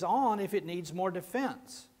turn these on if it needs more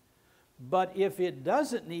defense. But if it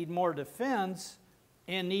doesn't need more defense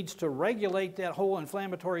and needs to regulate that whole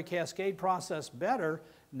inflammatory cascade process better,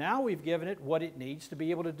 now we've given it what it needs to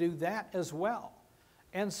be able to do that as well.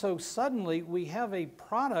 And so suddenly we have a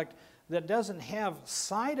product that doesn't have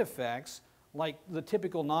side effects like the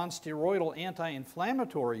typical non-steroidal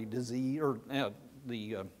anti-inflammatory disease or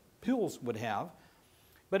the pills would have.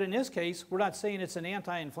 But in this case, we're not saying it's an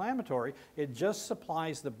anti-inflammatory. It just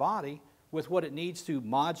supplies the body with what it needs to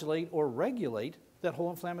modulate or regulate that whole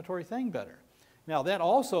inflammatory thing better. Now, that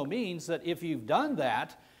also means that if you've done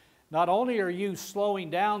that, not only are you slowing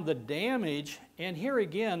down the damage, and here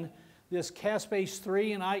again, this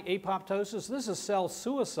caspase-3 and apoptosis, this is cell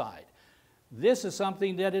suicide. This is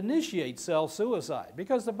something that initiates cell suicide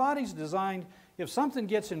because the body's designed, if something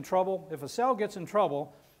gets in trouble, if a cell gets in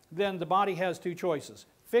trouble, then the body has two choices: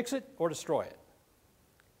 fix it or destroy it.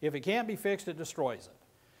 If it can't be fixed, it destroys it.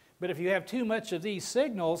 But if you have too much of these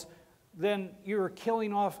signals, then you're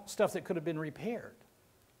killing off stuff that could have been repaired.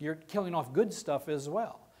 You're killing off good stuff as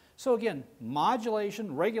well. So again,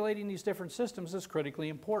 modulation, regulating these different systems is critically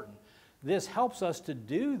important. This helps us to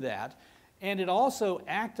do that, and it also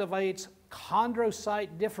activates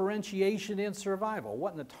chondrocyte differentiation in survival.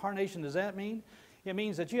 What in the tarnation does that mean? It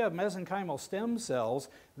means that you have mesenchymal stem cells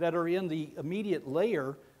that are in the immediate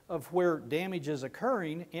layer of where damage is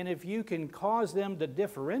occurring, and if you can cause them to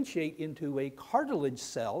differentiate into a cartilage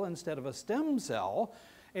cell instead of a stem cell,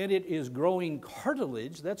 and it is growing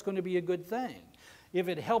cartilage, that's going to be a good thing. If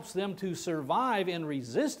it helps them to survive and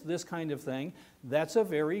resist this kind of thing, that's a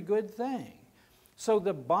very good thing. So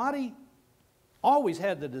the body always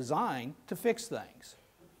had the design to fix things.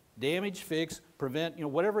 Damage, fix, prevent,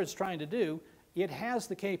 whatever it's trying to do, it has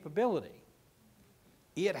the capability.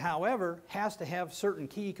 It, however, has to have certain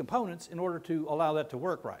key components in order to allow that to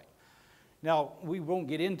work right. Now, we won't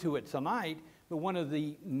get into it tonight, but one of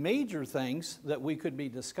the major things that we could be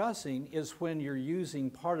discussing is when you're using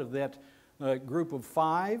part of that group of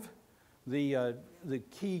 5, the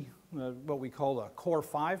key, what we call the core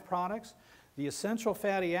 5 products, the essential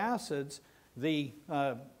fatty acids, the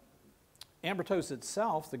amyloidose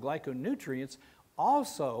itself, the glyconutrients,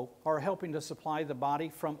 also are helping to supply the body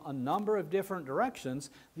from a number of different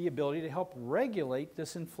directions the ability to help regulate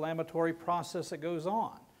this inflammatory process that goes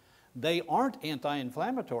on. They aren't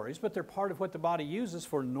anti-inflammatories, but they're part of what the body uses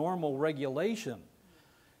for normal regulation.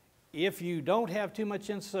 If you don't have too much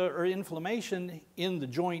inflammation in the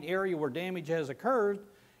joint area where damage has occurred,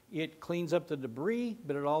 it cleans up the debris,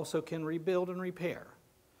 but it also can rebuild and repair.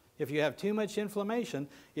 If you have too much inflammation,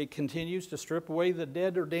 it continues to strip away the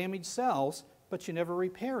dead or damaged cells, but you never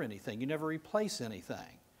repair anything, you never replace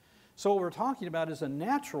anything. So what we're talking about is a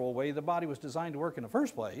natural way the body was designed to work in the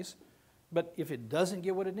first place, but if it doesn't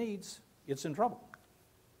get what it needs, it's in trouble.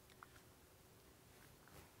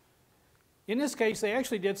 In this case, they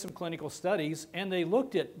actually did some clinical studies, and they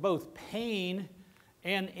looked at both pain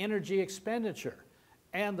and energy expenditure.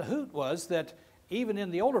 And the hoot was that even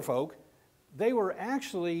in the older folk, they were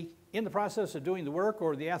actually in the process of doing the work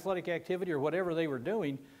or the athletic activity or whatever they were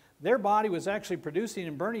doing, their body was actually producing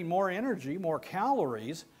and burning more energy, more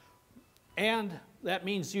calories, and that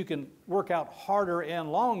means you can work out harder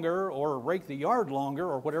and longer or rake the yard longer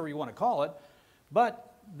or whatever you want to call it,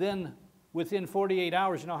 but then within 48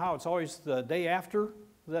 hours, you know how it's always the day after,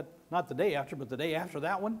 that, not the day after, but the day after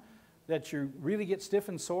that one, that you really get stiff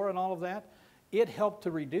and sore and all of that, it helped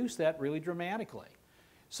to reduce that really dramatically.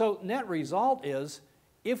 So net result is,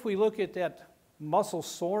 if we look at that muscle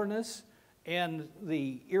soreness and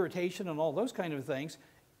the irritation and all those kind of things,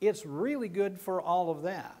 it's really good for all of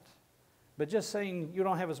that. But just saying you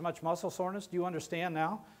don't have as much muscle soreness, do you understand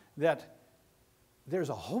now that there's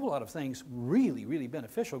a whole lot of things really, really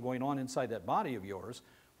beneficial going on inside that body of yours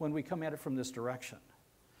when we come at it from this direction.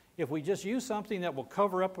 If we just use something that will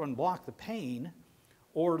cover up and block the pain,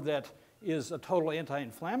 or that is a total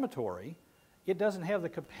anti-inflammatory, it doesn't have the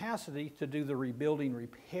capacity to do the rebuilding,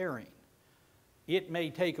 repairing. It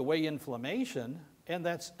may take away inflammation, and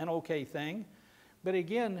that's an okay thing. But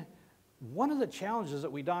again, one of the challenges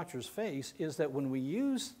that we doctors face is that when we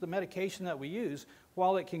use the medication that we use,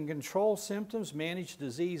 while it can control symptoms, manage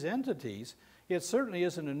disease entities, it certainly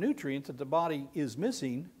isn't a nutrient that the body is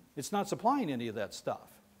missing. It's not supplying any of that stuff.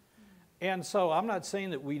 And so I'm not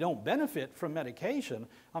saying that we don't benefit from medication.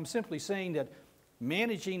 I'm simply saying that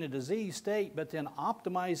managing a disease state, but then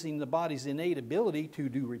optimizing the body's innate ability to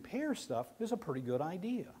do repair stuff is a pretty good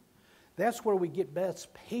idea. That's where we get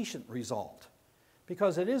best patient result.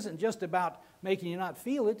 because it isn't just about making you not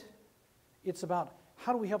feel it. It's about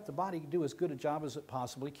how do we help the body do as good a job as it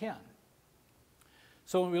possibly can.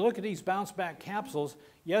 So when we look at these bounce back capsules,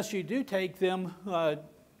 yes, you do take them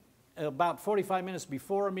about 45 minutes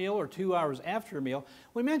before a meal or 2 hours after a meal.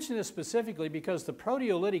 We mention this specifically because the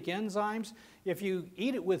proteolytic enzymes, if you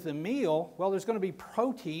eat it with a meal, well, there's going to be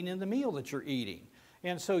protein in the meal that you're eating.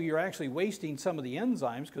 And so you're actually wasting some of the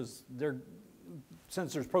enzymes because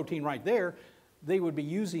since there's protein right there, they would be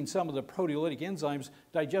using some of the proteolytic enzymes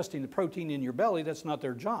digesting the protein in your belly. That's not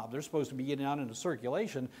their job. They're supposed to be getting out into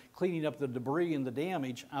circulation, cleaning up the debris and the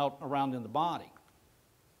damage out around in the body.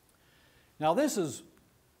 Now this is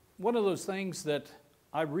one of those things that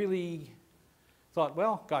I really thought,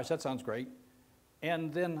 well, gosh, that sounds great.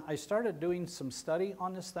 And then I started doing some study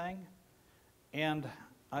on this thing, and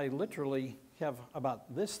I literally have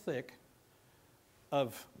about this thick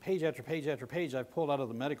of page after page after page I've pulled out of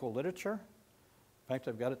the medical literature. In fact,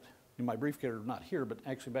 I've got it in my briefcase, not here, but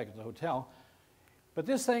actually back at the hotel. But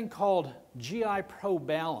this thing called GI Pro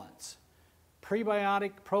Balance.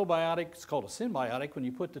 Prebiotic, probiotic, it's called a symbiotic when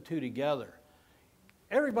you put the two together.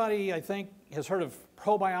 Everybody, I think, has heard of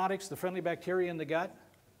probiotics, the friendly bacteria in the gut.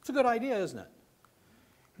 It's a good idea, isn't it?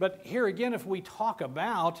 But here again, if we talk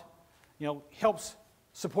about, helps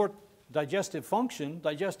support digestive function,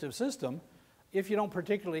 digestive system, if you don't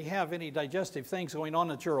particularly have any digestive things going on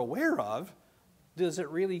that you're aware of, does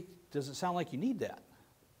it sound like you need that?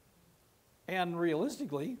 And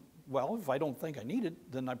realistically, well, if I don't think I need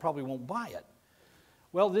it, then I probably won't buy it.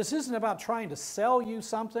 Well, this isn't about trying to sell you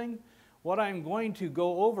something. What I'm going to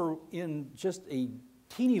go over in just a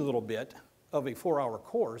teeny little bit of a 4-hour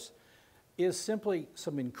course is simply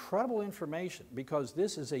some incredible information, because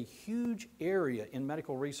this is a huge area in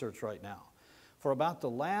medical research right now. For about the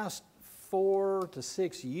last 4 to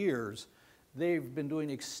 6 years, they've been doing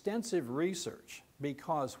extensive research,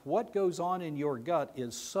 because what goes on in your gut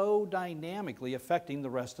is so dynamically affecting the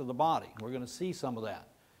rest of the body. We're going to see some of that.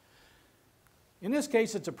 In this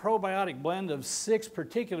case, it's a probiotic blend of 6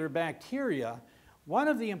 particular bacteria. One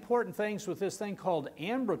of the important things with this thing called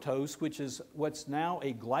ambrotose, which is what's now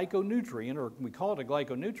a glyconutrient, or we call it a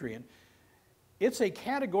glyconutrient, it's a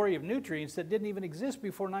category of nutrients that didn't even exist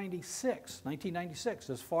before 1996,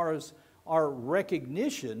 as far as our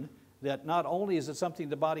recognition that not only is it something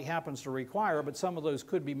the body happens to require, but some of those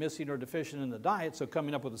could be missing or deficient in the diet, so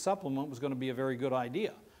coming up with a supplement was going to be a very good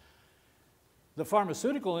idea. The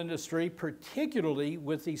pharmaceutical industry, particularly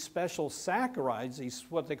with these special saccharides, these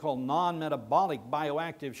what they call non-metabolic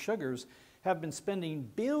bioactive sugars, have been spending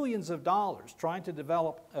billions of dollars trying to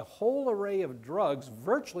develop a whole array of drugs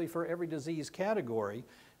virtually for every disease category,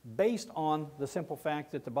 based on the simple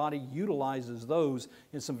fact that the body utilizes those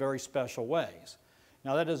in some very special ways.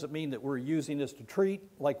 Now, that doesn't mean that we're using this to treat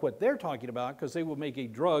like what they're talking about, because they will make a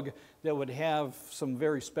drug that would have some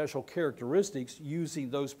very special characteristics using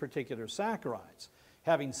those particular saccharides.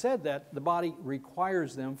 Having said that, the body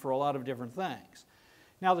requires them for a lot of different things.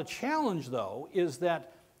 Now, the challenge, though, is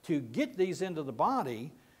that to get these into the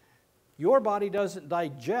body, your body doesn't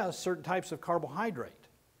digest certain types of carbohydrate.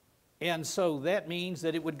 And so that means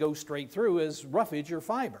that it would go straight through as roughage or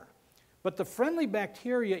fiber. But the friendly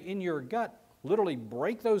bacteria in your gut literally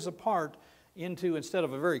break those apart into, instead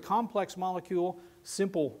of a very complex molecule,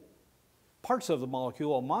 simple parts of the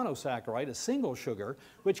molecule, a monosaccharide, a single sugar,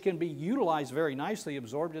 which can be utilized very nicely,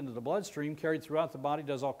 absorbed into the bloodstream, carried throughout the body,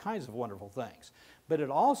 does all kinds of wonderful things. But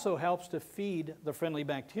it also helps to feed the friendly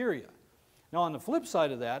bacteria. Now, on the flip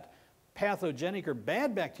side of that, pathogenic or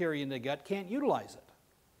bad bacteria in the gut can't utilize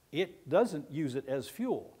it. It doesn't use it as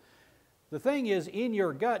fuel. The thing is, in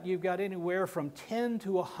your gut, you've got anywhere from 10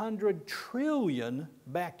 to 100 trillion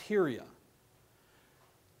bacteria.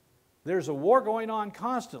 There's a war going on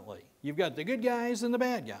constantly. You've got the good guys and the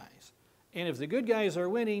bad guys. And if the good guys are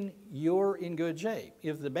winning, you're in good shape.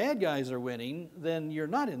 If the bad guys are winning, then you're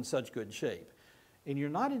not in such good shape. And you're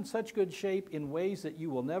not in such good shape in ways that you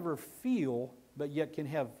will never feel, but yet can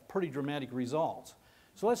have pretty dramatic results.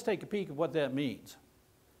 So let's take a peek at what that means.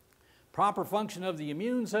 Proper function of the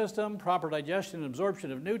immune system, proper digestion and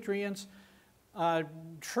absorption of nutrients.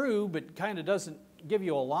 True, but kind of doesn't give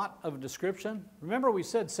you a lot of description. Remember, we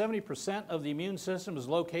said 70% of the immune system is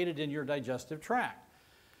located in your digestive tract.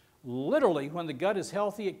 Literally, when the gut is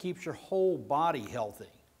healthy, it keeps your whole body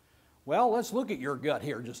healthy. Well, let's look at your gut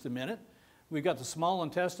here just a minute. We've got the small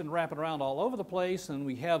intestine wrapping around all over the place, and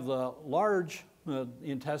we have the large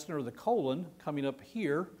intestine, or the colon, coming up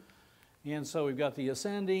here. And so we've got the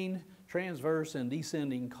ascending, transverse, and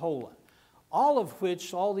descending colon, all of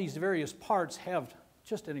which, all these various parts, have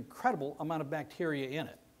just an incredible amount of bacteria in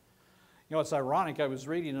it. You know, it's ironic. I was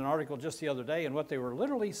reading an article just the other day, and what they were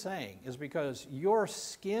literally saying is because your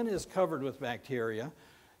skin is covered with bacteria,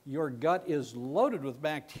 your gut is loaded with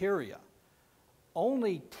bacteria,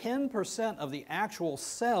 only 10% of the actual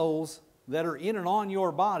cells that are in and on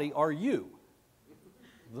your body are you.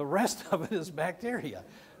 The rest of it is bacteria.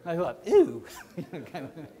 I thought, ew.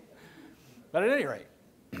 But at any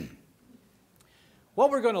rate, what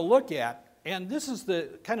we're going to look at, and this is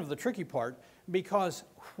the kind of the tricky part, because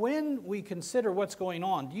when we consider what's going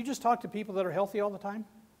on, do you just talk to people that are healthy all the time?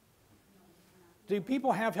 Do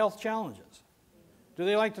people have health challenges? Do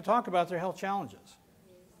they like to talk about their health challenges?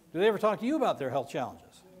 Do they ever talk to you about their health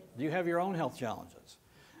challenges? Do you have your own health challenges?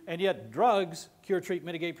 And yet drugs cure, treat,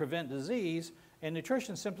 mitigate, prevent disease, and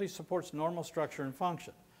nutrition simply supports normal structure and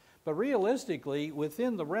function. But realistically,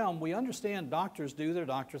 within the realm, we understand doctors do their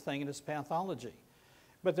doctor thing and it's pathology.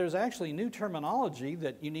 But there's actually new terminology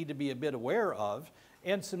that you need to be a bit aware of,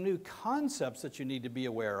 and some new concepts that you need to be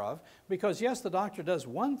aware of, because yes, the doctor does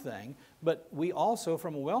one thing, but we also,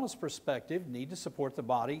 from a wellness perspective, need to support the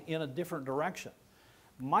body in a different direction.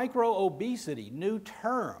 Micro-obesity, new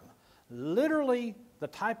term. Literally, the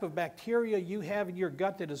type of bacteria you have in your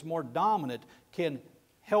gut that is more dominant can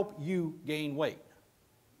help you gain weight.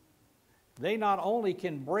 They not only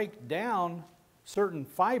can break down certain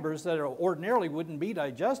fibers that ordinarily wouldn't be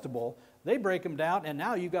digestible, they break them down, and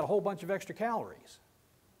now you've got a whole bunch of extra calories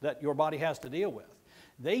that your body has to deal with.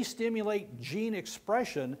 They stimulate gene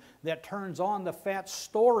expression that turns on the fat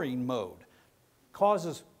storing mode,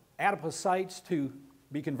 causes adipocytes to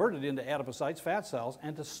be converted into adipocytes, fat cells,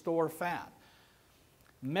 and to store fat.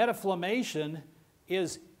 Metaflammation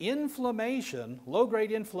is inflammation,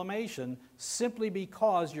 low-grade inflammation, simply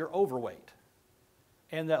because you're overweight.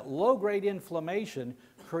 And that low-grade inflammation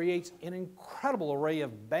creates an incredible array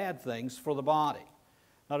of bad things for the body.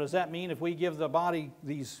 Now, does that mean if we give the body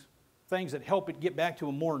these things that help it get back to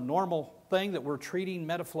a more normal thing that we're treating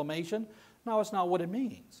metaflammation? No, it's not what it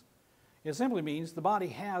means. It simply means the body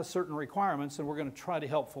has certain requirements and we're going to try to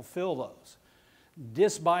help fulfill those.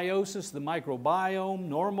 Dysbiosis, the microbiome,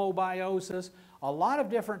 normobiosis, a lot of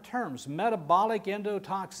different terms. Metabolic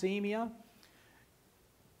endotoxemia.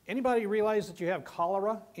 Anybody realize that you have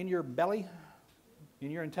cholera in your belly, in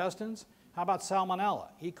your intestines? How about salmonella,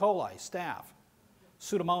 E. coli, staph,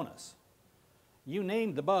 pseudomonas? You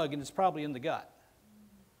named the bug and it's probably in the gut.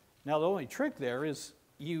 Now the only trick there is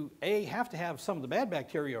you, A, have to have some of the bad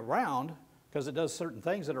bacteria around because it does certain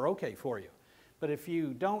things that are okay for you. But if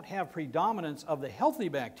you don't have predominance of the healthy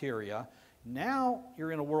bacteria, now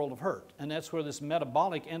you're in a world of hurt. And that's where this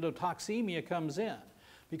metabolic endotoxemia comes in.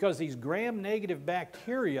 Because these gram-negative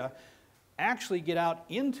bacteria actually get out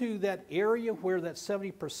into that area where that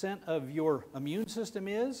 70% of your immune system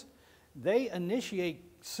is. They initiate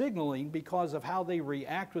signaling because of how they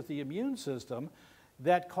react with the immune system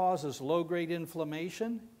that causes low-grade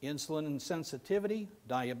inflammation, insulin insensitivity,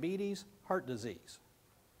 diabetes, heart disease.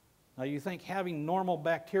 Now you think having normal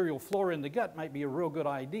bacterial flora in the gut might be a real good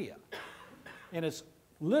idea. And it's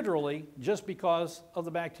literally just because of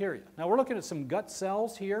the bacteria. Now we're looking at some gut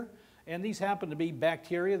cells here, and these happen to be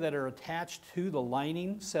bacteria that are attached to the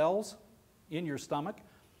lining cells in your stomach.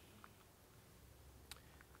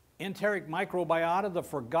 Enteric microbiota, the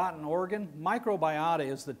forgotten organ. Microbiota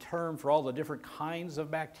is the term for all the different kinds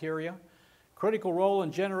of bacteria. Critical role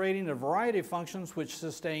in generating a variety of functions which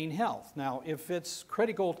sustain health. Now, if it's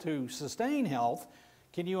critical to sustain health,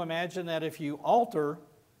 can you imagine that if you alter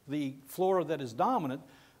the flora that is dominant,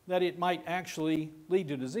 that it might actually lead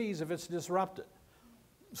to disease if it's disrupted?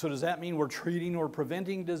 So does that mean we're treating or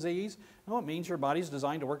preventing disease? No, it means your body's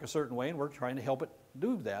designed to work a certain way and we're trying to help it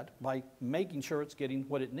do that by making sure it's getting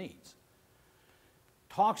what it needs.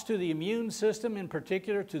 Talks to the immune system, in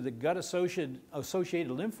particular to the gut-associated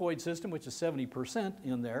lymphoid system, which is 70%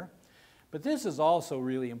 in there. But this is also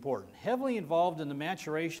really important. Heavily involved in the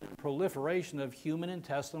maturation and proliferation of human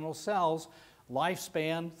intestinal cells,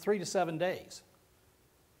 lifespan 3 to 7 days.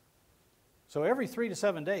 So every 3 to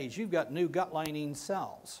 7 days, you've got new gut lining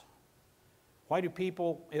cells. Why do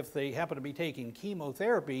people, if they happen to be taking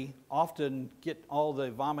chemotherapy, often get all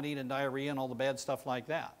the vomiting and diarrhea and all the bad stuff like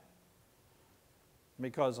that?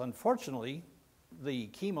 Because unfortunately, the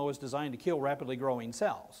chemo is designed to kill rapidly growing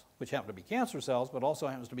cells, which happen to be cancer cells, but also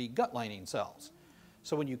happens to be gut lining cells.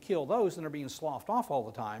 So when you kill those and they're being sloughed off all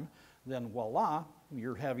the time, then voila,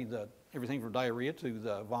 you're having everything from diarrhea to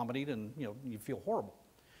the vomiting, and you feel horrible.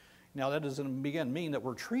 Now that doesn't mean that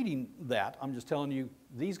we're treating that. I'm just telling you,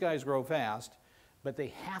 these guys grow fast, but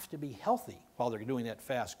they have to be healthy while they're doing that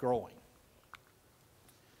fast growing.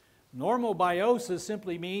 Normobiosis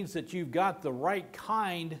simply means that you've got the right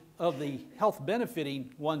kind of the health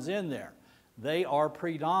benefiting ones in there. they are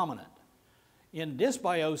predominant. In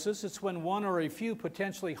dysbiosis, it's when one or a few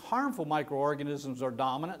potentially harmful microorganisms are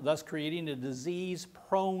dominant, thus creating a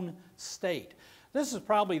disease-prone state. This is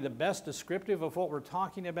probably the best descriptive of what we're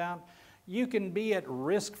talking about. You can be at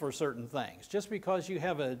risk for certain things. Just because you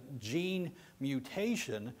have a gene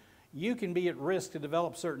mutation, you can be at risk to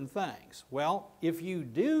develop certain things. Well, if you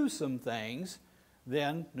do some things,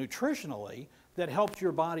 then nutritionally, that helps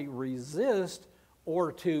your body resist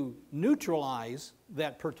or to neutralize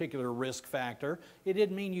that particular risk factor, it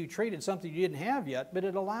didn't mean you treated something you didn't have yet, but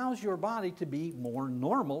it allows your body to be more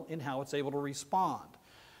normal in how it's able to respond.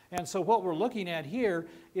 And so what we're looking at here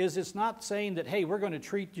is it's not saying that, hey, we're going to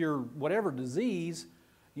treat your whatever disease,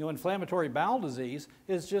 inflammatory bowel disease.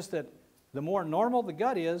 It's just that the more normal the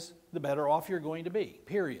gut is, the better off you're going to be,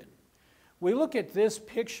 period. We look at this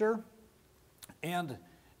picture and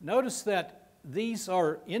notice that these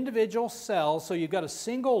are individual cells, so you've got a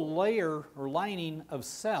single layer or lining of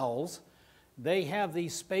cells. They have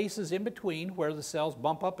these spaces in between where the cells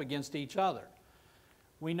bump up against each other.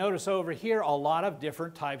 We notice over here a lot of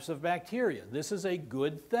different types of bacteria. This is a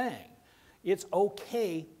good thing. It's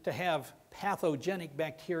okay to have pathogenic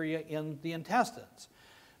bacteria in the intestines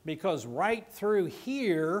because right through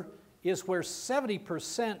here is where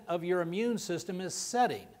 70% of your immune system is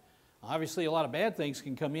setting. Obviously, a lot of bad things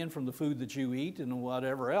can come in from the food that you eat and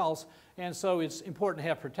whatever else, and so it's important to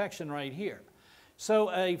have protection right here. So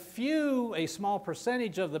a small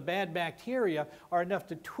percentage of the bad bacteria are enough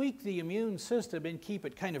to tweak the immune system and keep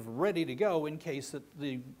it kind of ready to go in case that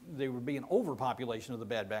there would be an overpopulation of the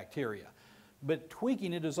bad bacteria. But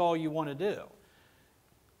tweaking it is all you want to do.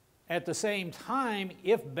 At the same time,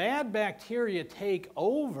 if bad bacteria take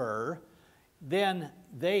over, then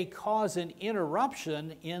they cause an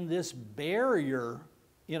interruption in this barrier,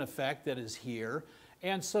 in effect, that is here.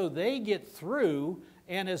 And so they get through,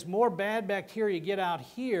 and as more bad bacteria get out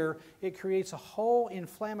here, it creates a whole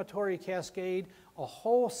inflammatory cascade, a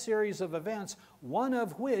whole series of events, one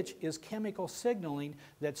of which is chemical signaling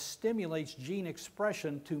that stimulates gene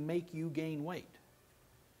expression to make you gain weight.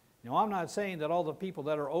 Now, I'm not saying that all the people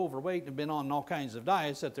that are overweight and have been on all kinds of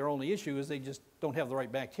diets, that their only issue is they just don't have the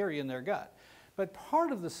right bacteria in their gut. But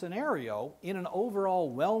part of the scenario in an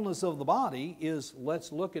overall wellness of the body is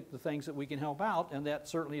let's look at the things that we can help out, and that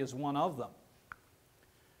certainly is one of them.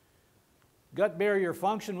 Gut barrier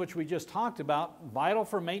function, which we just talked about, vital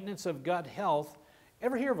for maintenance of gut health.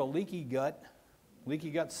 Ever hear of a leaky gut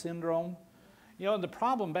syndrome? And the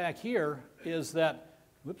problem back here is that,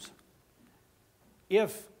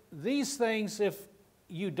 if these things, if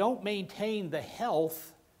you don't maintain the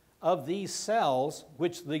health of these cells,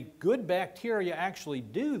 which the good bacteria actually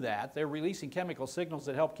do that, they're releasing chemical signals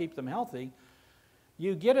that help keep them healthy,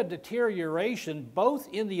 you get a deterioration both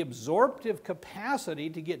in the absorptive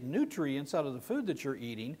capacity to get nutrients out of the food that you're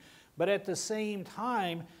eating, but at the same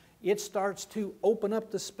time, it starts to open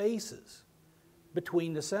up the spaces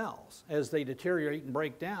between the cells as they deteriorate and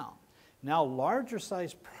break down. Now, larger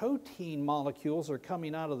sized protein molecules are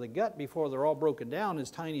coming out of the gut before they're all broken down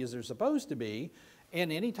as tiny as they're supposed to be.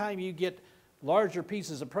 And anytime you get larger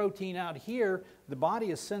pieces of protein out here, the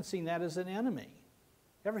body is sensing that as an enemy.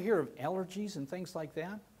 Ever hear of allergies and things like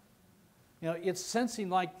that? It's sensing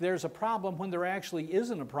like there's a problem when there actually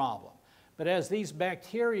isn't a problem. But as these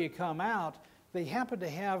bacteria come out, they happen to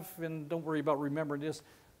have, and don't worry about remembering this,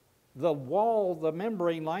 the wall, the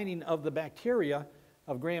membrane lining of the bacteria,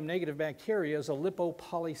 of gram-negative bacteria, is a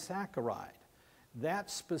lipopolysaccharide. That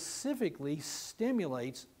specifically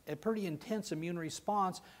stimulates a pretty intense immune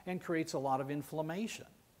response and creates a lot of inflammation,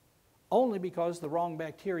 only because the wrong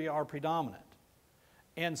bacteria are predominant.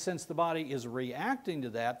 And since the body is reacting to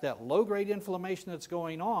that low-grade inflammation that's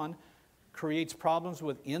going on creates problems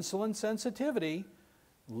with insulin sensitivity,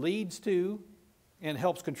 leads to and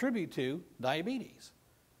helps contribute to diabetes.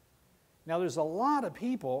 Now, there's a lot of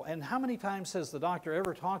people, and how many times has the doctor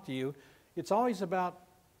ever talked to you? It's always about,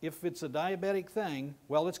 if it's a diabetic thing,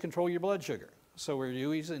 well, let's control your blood sugar. So we're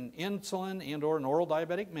using insulin and or an oral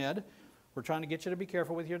diabetic med. We're trying to get you to be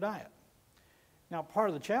careful with your diet. Now, part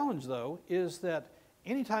of the challenge, though, is that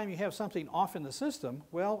anytime you have something off in the system,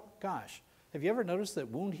 well, gosh, have you ever noticed that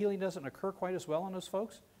wound healing doesn't occur quite as well in those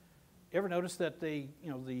folks? Ever noticed that the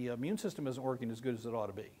immune system isn't working as good as it ought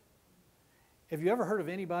to be? Have you ever heard of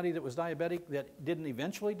anybody that was diabetic that didn't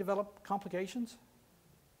eventually develop complications?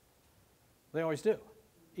 They always do,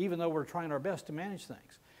 even though we're trying our best to manage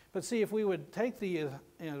things. But see, if we would take the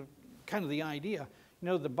kind of the idea,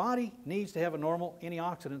 the body needs to have a normal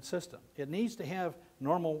antioxidant system. It needs to have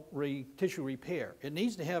normal tissue repair. It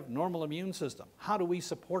needs to have normal immune system. How do we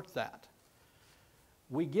support that?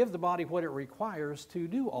 we give the body what it requires to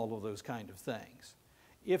do all of those kind of things.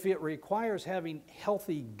 If it requires having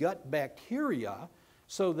healthy gut bacteria,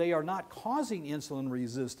 so they are not causing insulin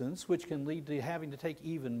resistance, which can lead to having to take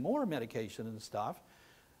even more medication and stuff,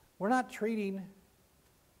 we're not treating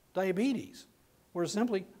diabetes. We're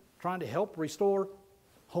simply trying to help restore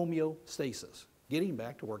homeostasis, getting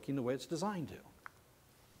back to working the way it's designed to.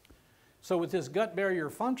 So with this gut barrier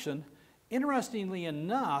function, interestingly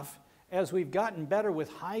enough, as we've gotten better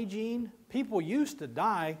with hygiene, people used to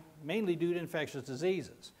die mainly due to infectious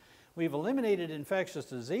diseases. We've eliminated infectious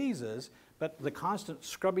diseases, but the constant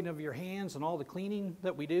scrubbing of your hands and all the cleaning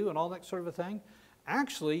that we do and all that sort of a thing,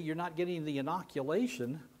 actually you're not getting the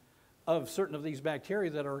inoculation of certain of these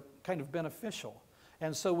bacteria that are kind of beneficial.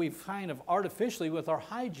 And so we've kind of artificially, with our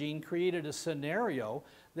hygiene, created a scenario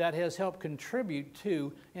that has helped contribute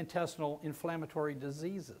to intestinal inflammatory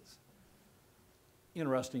diseases.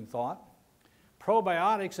 Interesting thought.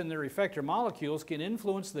 Probiotics and their effector molecules can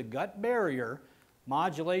influence the gut barrier,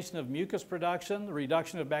 modulation of mucus production, the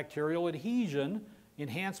reduction of bacterial adhesion,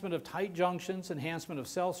 enhancement of tight junctions, enhancement of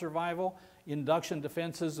cell survival, induction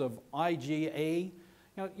defenses of IgA.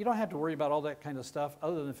 You don't have to worry about all that kind of stuff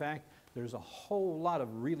other than the fact there's a whole lot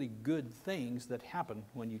of really good things that happen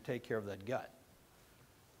when you take care of that gut.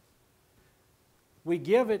 We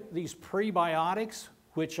give it these prebiotics,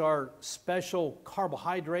 which are special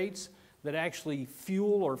carbohydrates that actually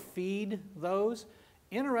fuel or feed those.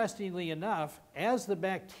 Interestingly enough, as the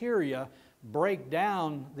bacteria break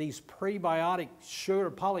down these prebiotic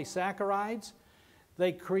sugar polysaccharides,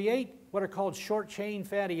 they create what are called short-chain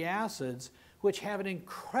fatty acids, which have an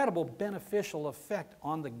incredible beneficial effect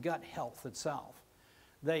on the gut health itself.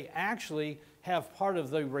 They actually have part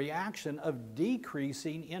of the reaction of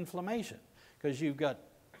decreasing inflammation, because you've got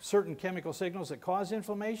certain chemical signals that cause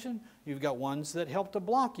inflammation, you've got ones that help to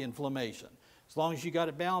block inflammation. As long as you got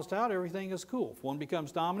it balanced out, everything is cool. If one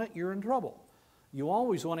becomes dominant, you're in trouble. You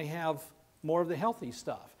always want to have more of the healthy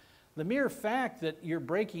stuff. The mere fact that you're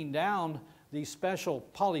breaking down these special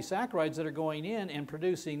polysaccharides that are going in and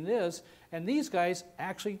producing this, and these guys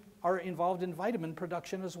actually are involved in vitamin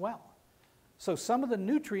production as well. So some of the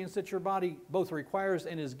nutrients that your body both requires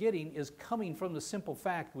and is getting is coming from the simple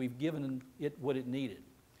fact we've given it what it needed.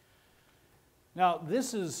 Now,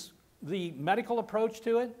 this is the medical approach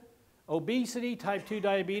to it. Obesity, type 2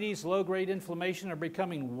 diabetes, low-grade inflammation are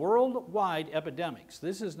becoming worldwide epidemics.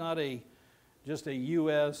 This is not just a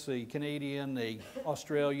U.S., a Canadian, a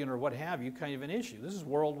Australian, or what have you kind of an issue. This is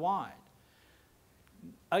worldwide.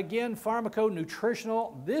 Again,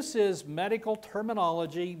 pharmaconutritional, this is medical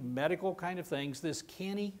terminology, medical kind of things. This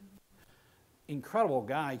Kenny, incredible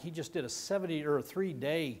guy, he just did a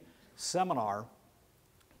 3-day seminar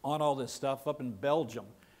on all this stuff up in Belgium.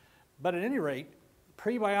 But at any rate,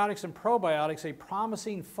 prebiotics and probiotics, a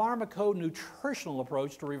promising pharmaconutritional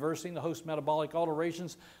approach to reversing the host metabolic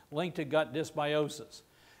alterations linked to gut dysbiosis.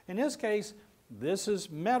 In this case, this is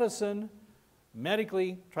medicine,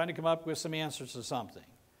 medically trying to come up with some answers to something.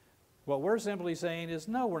 What we're simply saying is,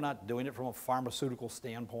 no, we're not doing it from a pharmaceutical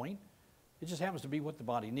standpoint. It just happens to be what the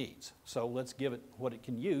body needs. So let's give it what it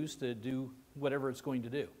can use to do whatever it's going to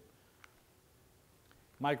do.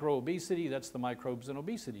 Micro-obesity, that's the microbes and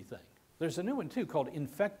obesity thing. There's a new one too called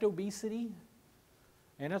infectobesity,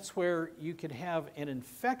 and that's where you could have an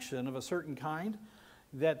infection of a certain kind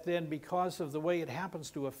that then, because of the way it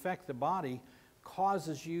happens to affect the body,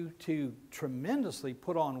 causes you to tremendously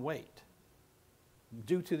put on weight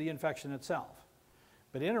due to the infection itself.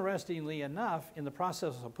 But interestingly enough, in the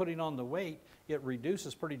process of putting on the weight, it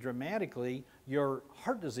reduces pretty dramatically your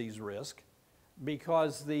heart disease risk,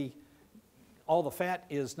 because all the fat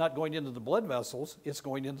is not going into the blood vessels, it's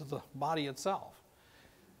going into the body itself.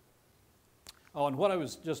 Oh, and what I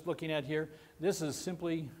was just looking at here, this is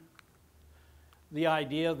simply the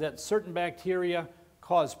idea that certain bacteria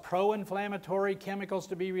cause pro-inflammatory chemicals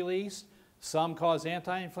to be released. Some cause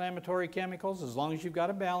anti-inflammatory chemicals. As long as you've got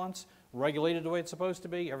a balance, regulated the way it's supposed to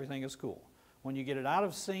be, everything is cool. When you get it out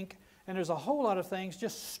of sync, and there's a whole lot of things,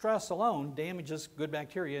 just stress alone damages good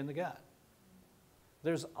bacteria in the gut.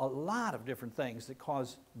 There's a lot of different things that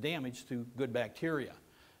cause damage to good bacteria.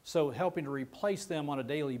 So helping to replace them on a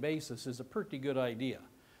daily basis is a pretty good idea.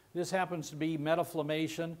 This happens to be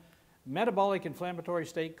metaflammation, metabolic inflammatory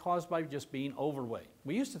state caused by just being overweight.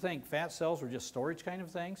 We used to think fat cells were just storage kind of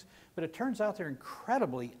things, but it turns out they're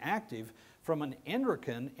incredibly active from an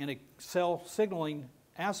endocrine and a cell signaling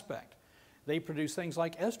aspect. They produce things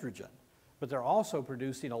like estrogen, but they're also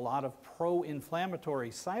producing a lot of pro-inflammatory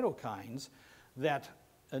cytokines that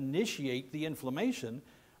initiate the inflammation.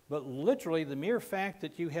 But literally the mere fact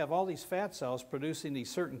that you have all these fat cells producing these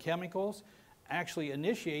certain chemicals actually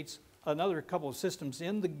initiates another couple of systems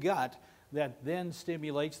in the gut that then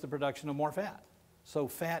stimulates the production of more fat. So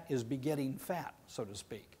fat is begetting fat, so to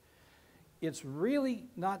speak. It's really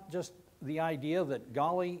not just the idea that,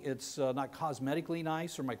 golly, it's not cosmetically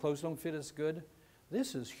nice or my clothes don't fit as good.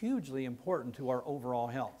 This is hugely important to our overall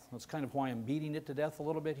health. That's kind of why I'm beating it to death a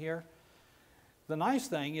little bit here. The nice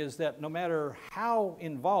thing is that no matter how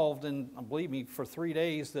involved, and believe me, for 3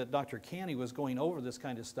 days that Dr. Canny was going over this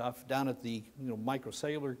kind of stuff down at the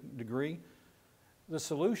microcellular degree, the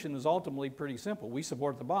solution is ultimately pretty simple. We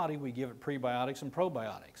support the body, we give it prebiotics and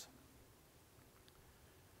probiotics.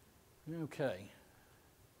 Okay.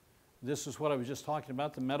 This is what I was just talking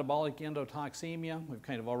about, the metabolic endotoxemia. We've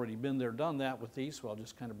kind of already been there, done that with these, so I'll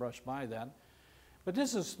just kind of brush by that. But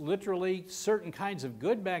this is literally certain kinds of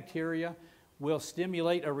good bacteria will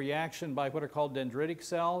stimulate a reaction by what are called dendritic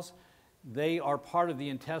cells. They are part of the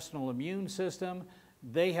intestinal immune system.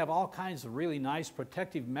 They have all kinds of really nice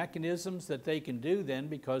protective mechanisms that they can do then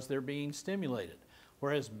because they're being stimulated.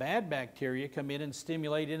 Whereas bad bacteria come in and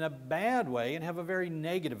stimulate in a bad way and have a very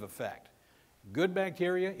negative effect. Good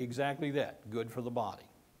bacteria, exactly that, good for the body.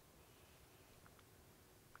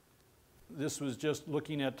 This was just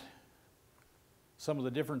looking at some of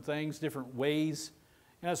the different things, different ways.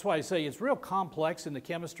 And that's why I say it's real complex in the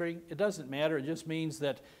chemistry. It doesn't matter, it just means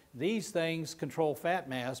that these things control fat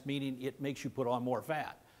mass, meaning it makes you put on more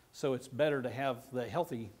fat. So it's better to have the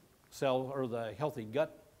healthy cell or the healthy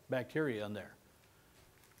gut bacteria in there.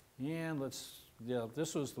 And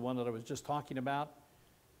this was the one that I was just talking about.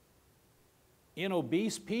 In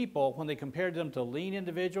obese people, when they compared them to lean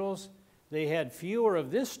individuals, they had fewer of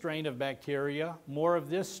this strain of bacteria, more of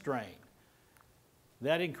this strain.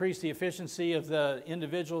 That increased the efficiency of the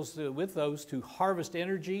individuals with those to harvest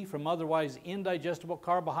energy from otherwise indigestible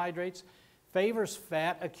carbohydrates, favors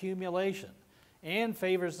fat accumulation, and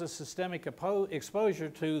favors the systemic exposure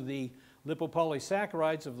to the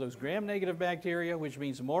lipopolysaccharides of those gram-negative bacteria, which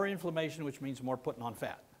means more inflammation, which means more putting on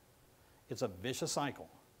fat. It's a vicious cycle.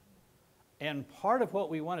 And part of what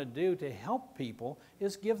we want to do to help people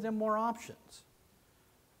is give them more options.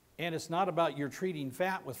 And it's not about you're treating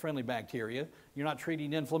fat with friendly bacteria. You're not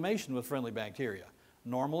treating inflammation with friendly bacteria.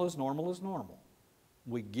 Normal is normal is normal.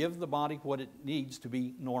 We give the body what it needs to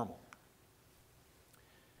be normal.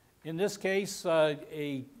 In this case,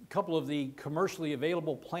 a couple of the commercially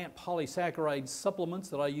available plant polysaccharide supplements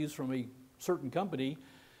that I use from a certain company,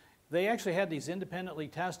 they actually had these independently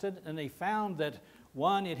tested, and they found that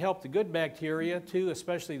 1, it helped the good bacteria, 2,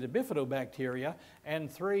 especially the bifidobacteria, and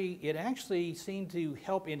 3, it actually seemed to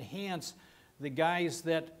help enhance the guys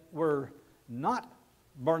that were not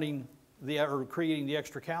burning or creating the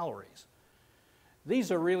extra calories.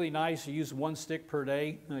 These are really nice. You use 1 stick per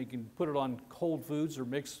day. You can put it on cold foods or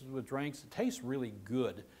mix with drinks. It tastes really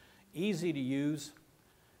good. Easy to use,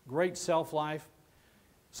 great self-life.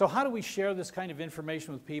 So how do we share this kind of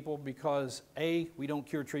information with people? Because A, we don't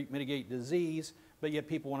cure, treat, mitigate disease, but yet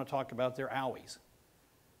people want to talk about their owies.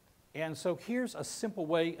 And so here's a simple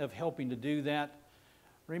way of helping to do that.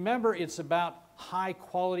 Remember, it's about high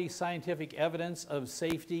quality scientific evidence of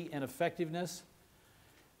safety and effectiveness.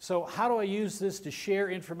 So how do I use this to share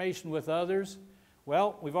information with others?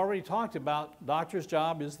 Well, we've already talked about doctor's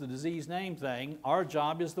job is the disease name thing. Our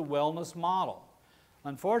job is the wellness model.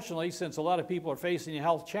 Unfortunately, since a lot of people are facing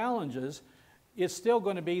health challenges, it's still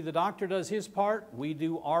going to be the doctor does his part, we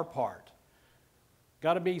do our part.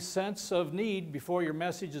 Got to be sense of need before your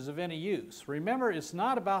message is of any use. Remember, it's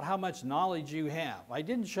not about how much knowledge you have. I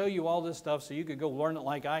didn't show you all this stuff so you could go learn it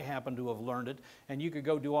like I happen to have learned it, and you could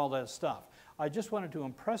go do all that stuff. I just wanted to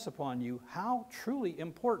impress upon you how truly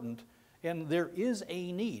important, and there is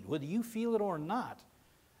a need, whether you feel it or not,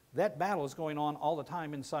 that battle is going on all the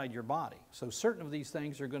time inside your body. So certain of these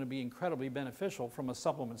things are going to be incredibly beneficial from a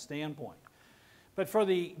supplement standpoint. But for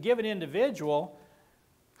the given individual,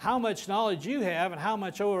 how much knowledge you have and how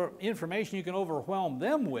much information you can overwhelm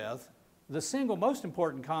them with, the single most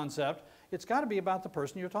important concept, it's got to be about the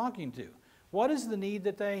person you're talking to. What is the need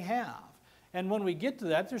that they have? And when we get to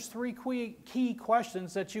that, there's 3 key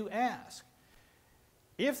questions that you ask.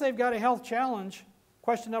 If they've got a health challenge,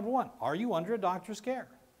 question number 1, are you under a doctor's care?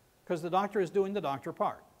 Because the doctor is doing the doctor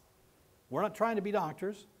part. We're not trying to be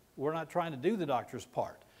doctors. We're not trying to do the doctor's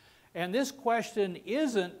part. And this question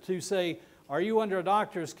isn't to say, are you under a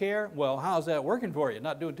doctor's care? Well, how's that working for you?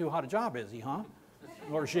 Not doing too hot a job, is he, huh?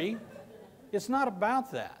 Or she? It's not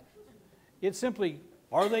about that. It's simply,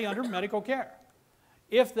 are they under medical care?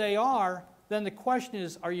 If they are, then the question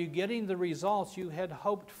is, are you getting the results you had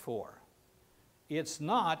hoped for? It's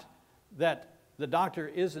not that the doctor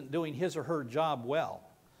isn't doing his or her job well.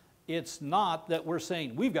 It's not that we're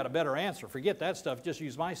saying, we've got a better answer, forget that stuff, just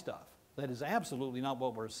use my stuff. That is absolutely not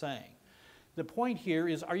what we're saying. The point here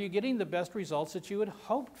is, are you getting the best results that you had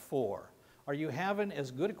hoped for? Are you having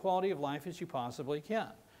as good a quality of life as you possibly can?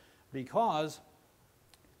 Because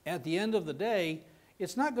at the end of the day,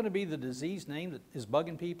 it's not going to be the disease name that is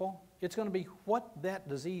bugging people. It's going to be what that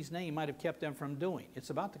disease name might have kept them from doing. It's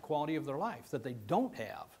about the quality of their life that they don't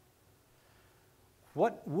have.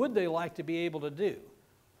 What would they like to be able to do?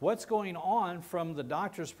 What's going on from the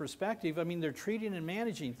doctor's perspective? I mean, they're treating and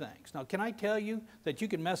managing things. Now, can I tell you that you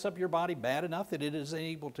can mess up your body bad enough that it isn't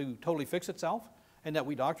able to totally fix itself and that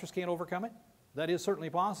we doctors can't overcome it? That is certainly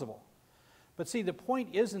possible. But see, the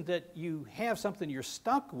point isn't that you have something you're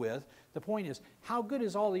stuck with. The point is, how good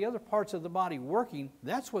is all the other parts of the body working?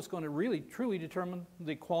 That's what's going to really, truly determine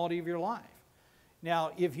the quality of your life.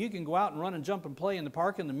 Now, if you can go out and run and jump and play in the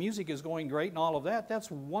park and the music is going great and all of that, that's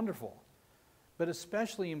wonderful. But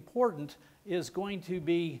especially important is going to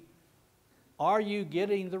be, are you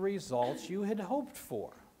getting the results you had hoped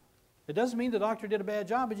for? It doesn't mean the doctor did a bad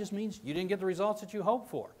job. It just means you didn't get the results that you hoped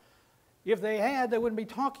for. If they had, they wouldn't be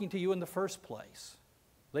talking to you in the first place.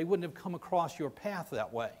 They wouldn't have come across your path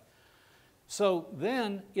that way. So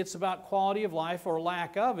then it's about quality of life or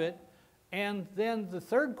lack of it. And then the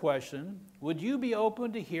third question, would you be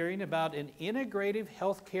open to hearing about an integrative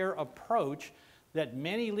healthcare approach that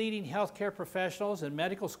many leading healthcare professionals and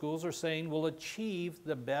medical schools are saying will achieve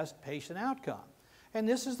the best patient outcome? And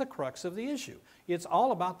this is the crux of the issue. It's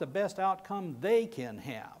all about the best outcome they can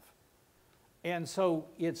have. And so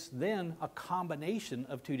it's then a combination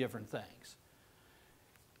of two different things.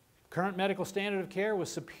 Current medical standard of care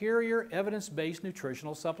was superior evidence-based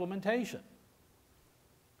nutritional supplementation.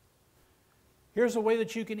 Here's a way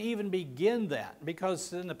that you can even begin that,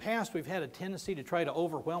 because in the past we've had a tendency to try to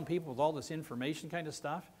overwhelm people with all this information kind of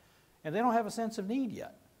stuff, and they don't have a sense of need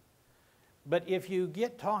yet. But if you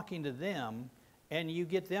get talking to them and you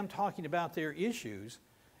get them talking about their issues,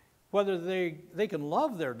 whether they can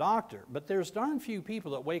love their doctor, but there's darn few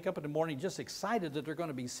people that wake up in the morning just excited that they're going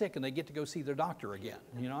to be sick and they get to go see their doctor again.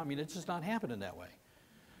 You know, I mean, it's just not happening that way.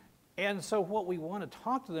 And so what we want to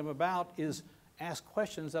talk to them about is ask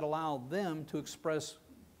questions that allow them to express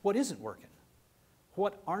what isn't working.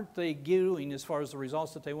 What aren't they doing as far as the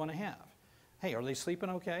results that they want to have? Hey, are they sleeping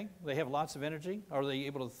okay? They have lots of energy? Are they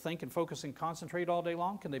able to think and focus and concentrate all day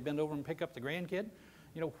long? Can they bend over and pick up the grandkid?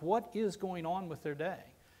 You know, what is going on with their day?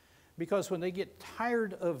 Because when they get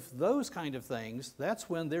tired of those kind of things, that's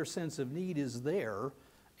when their sense of need is there,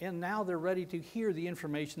 and now they're ready to hear the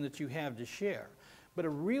information that you have to share. But a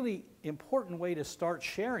really important way to start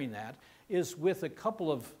sharing that is with a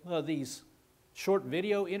couple of these short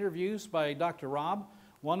video interviews by Dr. Rob.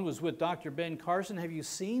 One was with Dr. Ben Carson. Have you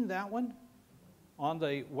seen that one on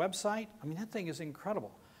the website? I mean, that thing is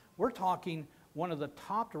incredible. We're talking one of the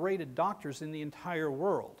top-rated doctors in the entire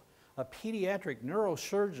world, a pediatric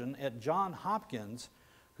neurosurgeon at Johns Hopkins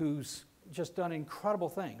who's just done incredible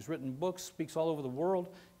things, written books, speaks all over the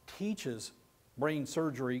world, teaches brain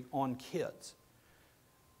surgery on kids.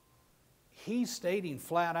 He's stating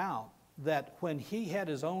flat out that when he had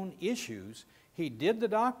his own issues, he did the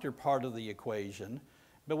doctor part of the equation,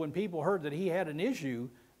 but when people heard that he had an issue,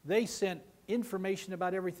 they sent information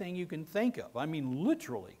about everything you can think of. I mean,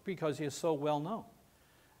 literally, because he is so well known.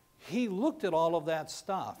 He looked at all of that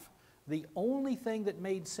stuff. The only thing that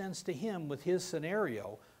made sense to him with his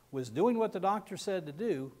scenario was doing what the doctor said to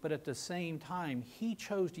do, but at the same time, he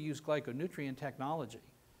chose to use glyconutrient technology.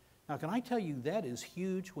 Now, can I tell you that is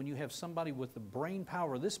huge when you have somebody with the brain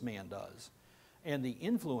power this man does and the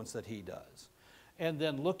influence that he does. And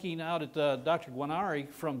then looking out at Dr. Guarneri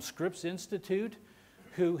from Scripps Institute,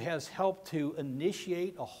 who has helped to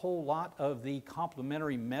initiate a whole lot of the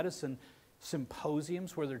complementary medicine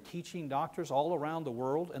symposiums where they're teaching doctors all around the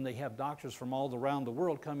world, and they have doctors from all around the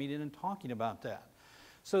world coming in and talking about that.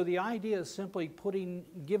 So the idea is simply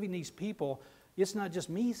giving these people, it's not just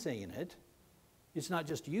me saying it, it's not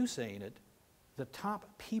just you saying it, the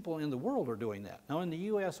top people in the world are doing that. Now in the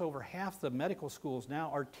U.S., over half the medical schools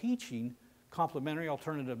now are teaching complementary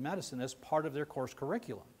alternative medicine as part of their course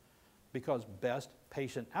curriculum, because best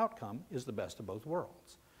patient outcome is the best of both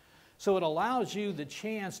worlds. So it allows you the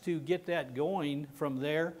chance to get that going from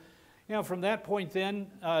there. You know, from that point then,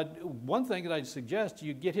 one thing that I'd suggest,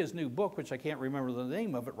 you get his new book, which I can't remember the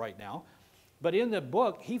name of it right now, but in the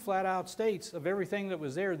book, he flat out states of everything that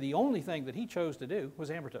was there, the only thing that he chose to do was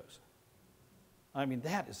ambertose. I mean,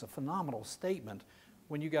 that is a phenomenal statement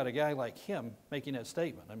when you got a guy like him making that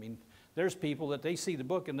statement. I mean, there's people that they see the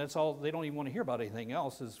book and that's all, they don't even want to hear about anything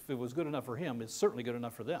else. If it was good enough for him, it's certainly good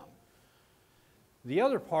enough for them. The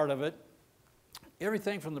other part of it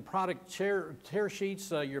everything from the product tear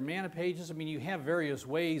sheets, your mana pages. I mean, you have various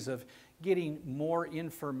ways of getting more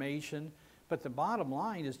information, but the bottom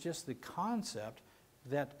line is just the concept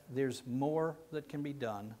that there's more that can be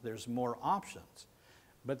done, there's more options.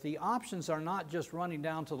 But the options are not just running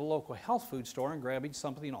down to the local health food store and grabbing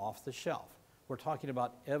something off the shelf. We're talking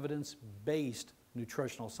about evidence-based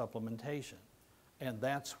nutritional supplementation. And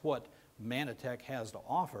that's what Mannatech has to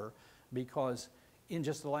offer, because in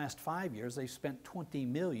just the last 5 years, they've spent $20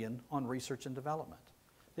 million on research and development.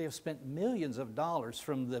 They have spent millions of dollars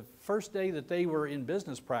from the first day that they were in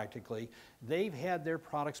business practically. They've had their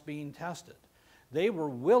products being tested. They were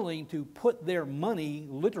willing to put their money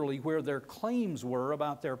literally where their claims were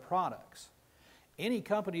about their products. Any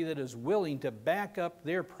company that is willing to back up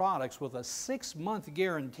their products with a 6-month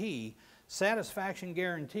guarantee, satisfaction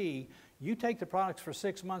guarantee, you take the products for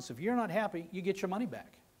 6 months. If you're not happy, you get your money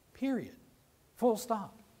back. Period. Full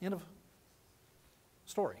stop. End of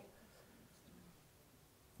story.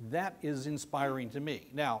 That is inspiring to me.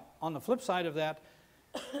 Now, on the flip side of that,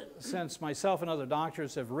 since myself and other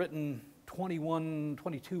doctors have written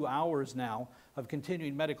 22 hours now of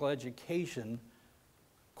continuing medical education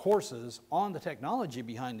courses on the technology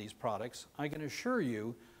behind these products, I can assure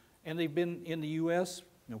you, and they've been in the U.S.,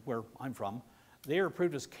 where I'm from, they are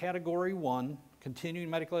approved as Category 1 continuing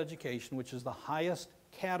medical education, which is the highest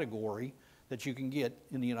category that you can get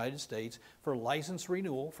in the United States for license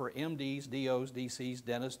renewal for MDs, DOs, DCs,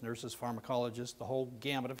 dentists, nurses, pharmacologists, the whole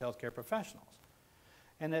gamut of healthcare professionals.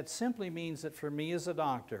 And that simply means that for me as a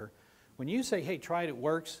doctor, when you say, hey, try it, it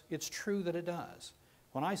works, it's true that it does.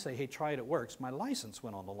 When I say, hey, try it, it works, my license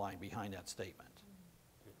went on the line behind that statement.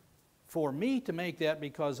 For me to make that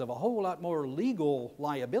because of a whole lot more legal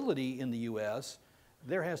liability in the U.S.,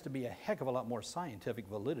 there has to be a heck of a lot more scientific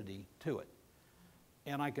validity to it.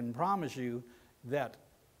 And I can promise you that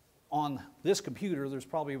on this computer, there's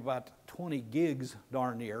probably about 20 gigs,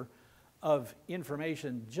 darn near, of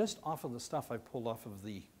information just off of the stuff I pulled off of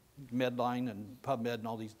the Medline and PubMed and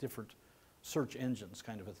all these different search engines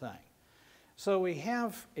kind of a thing. So we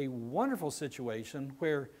have a wonderful situation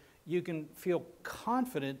where you can feel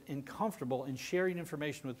confident and comfortable in sharing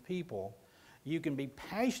information with people. You can be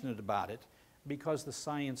passionate about it because the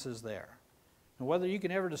science is there. And whether you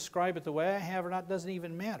can ever describe it the way I have or not doesn't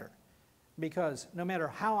even matter, because no matter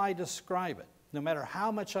how I describe it, no matter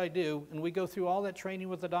how much I do, and we go through all that training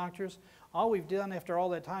with the doctors, all we've done after all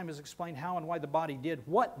that time is explain how and why the body did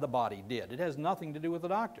what the body did. It has nothing to do with the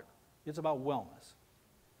doctor. It's about wellness.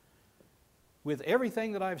 With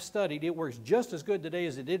everything that I've studied, it works just as good today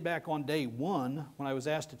as it did back on day one when I was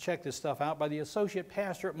asked to check this stuff out by the associate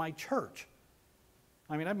pastor at my church.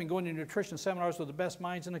 I mean, I've been going to nutrition seminars with the best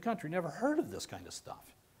minds in the country, never heard of this kind of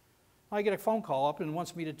stuff. I get a phone call up and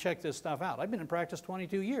wants me to check this stuff out. I've been in practice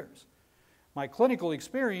 22 years. My clinical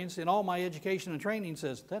experience in all my education and training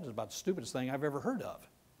says that is about the stupidest thing I've ever heard of.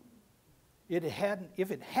 If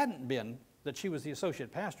it hadn't been that she was the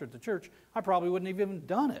associate pastor at the church, I probably wouldn't have even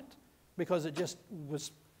done it, because it just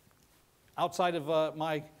was outside of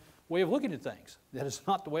my way of looking at things. That is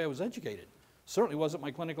not the way I was educated. Certainly wasn't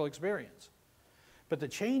my clinical experience. But the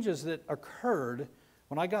changes that occurred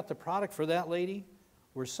when I got the product for that lady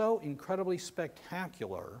were so incredibly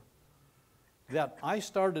spectacular that I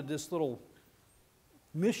started this little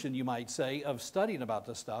mission, you might say, of studying about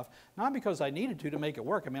this stuff, not because I needed to make it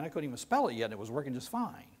work. I mean, I couldn't even spell it yet, and it was working just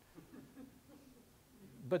fine.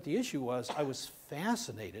 But the issue was I was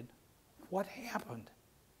fascinated. What happened?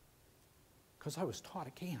 Because I was taught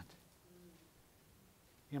it can't.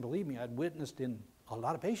 And believe me, I'd witnessed in a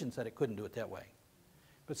lot of patients that it couldn't do it that way.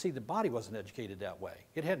 But see, the body wasn't educated that way.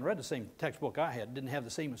 It hadn't read the same textbook I had, didn't have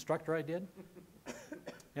the same instructor I did.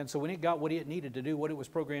 And so when it got what it needed to do, what it was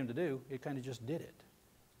programmed to do, it kind of just did it.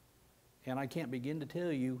 And I can't begin to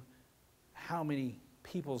tell you how many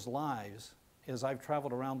people's lives, as I've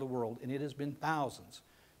traveled around the world, and it has been thousands,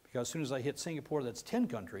 because as soon as I hit Singapore, that's 10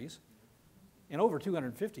 countries, and over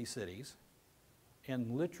 250 cities,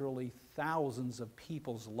 and literally thousands of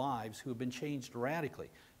people's lives who have been changed radically,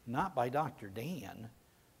 not by Dr. Dan,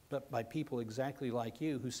 but by people exactly like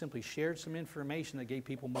you who simply shared some information that gave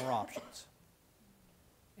people more options.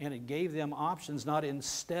 And it gave them options not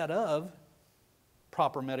instead of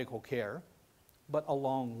proper medical care, but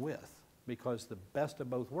along with, because the best of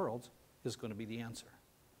both worlds is going to be the answer.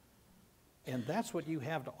 And that's what you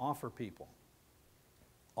have to offer people.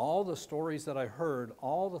 All the stories that I heard,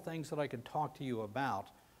 all the things that I could talk to you about,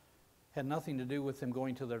 had nothing to do with them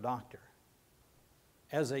going to their doctor.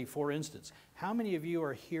 As a, for instance, how many of you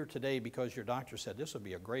are here today because your doctor said, this would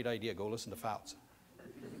be a great idea, go listen to Fouts?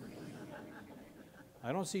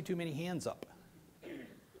 I don't see too many hands up.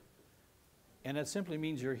 And that simply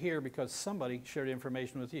means you're here because somebody shared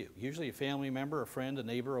information with you, usually a family member, a friend, a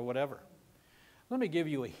neighbor, or whatever. Let me give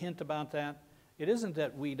you a hint about that. It isn't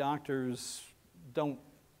that we doctors don't,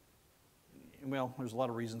 well, there's a lot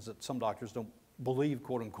of reasons that some doctors don't believe,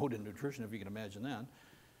 quote unquote, in nutrition, if you can imagine that.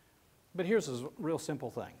 But here's a real simple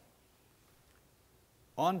thing.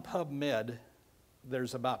 On PubMed,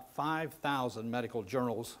 there's about 5,000 medical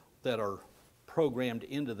journals that are programmed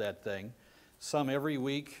into that thing. Some every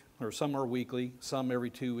week, or some are weekly, some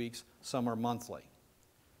every 2 weeks, some are monthly.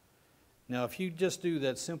 Now, if you just do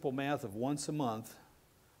that simple math of once a month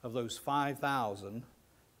of those 5,000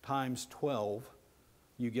 times 12,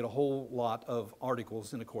 you get a whole lot of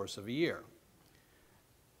articles in the course of a year.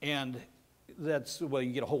 And that's, well,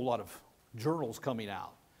 you get a whole lot of journals coming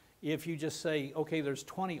out. If you just say, okay, there's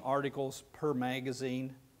 20 articles per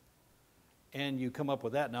magazine, and you come up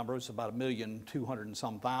with that number, it's about 1,200,000 and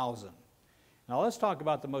some thousand. Now let's talk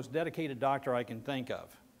about the most dedicated doctor I can think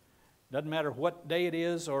of. Doesn't matter what day it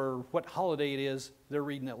is or what holiday it is, they're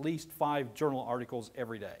reading at least 5 journal articles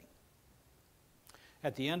every day.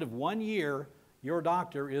 At the end of 1 year, your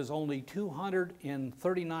doctor is only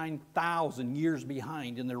 239,000 years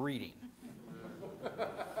behind in their reading.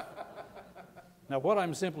 Now, what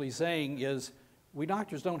I'm simply saying is we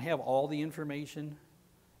doctors don't have all the information,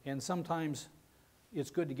 and sometimes it's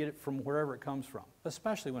good to get it from wherever it comes from,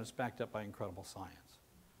 especially when it's backed up by incredible science.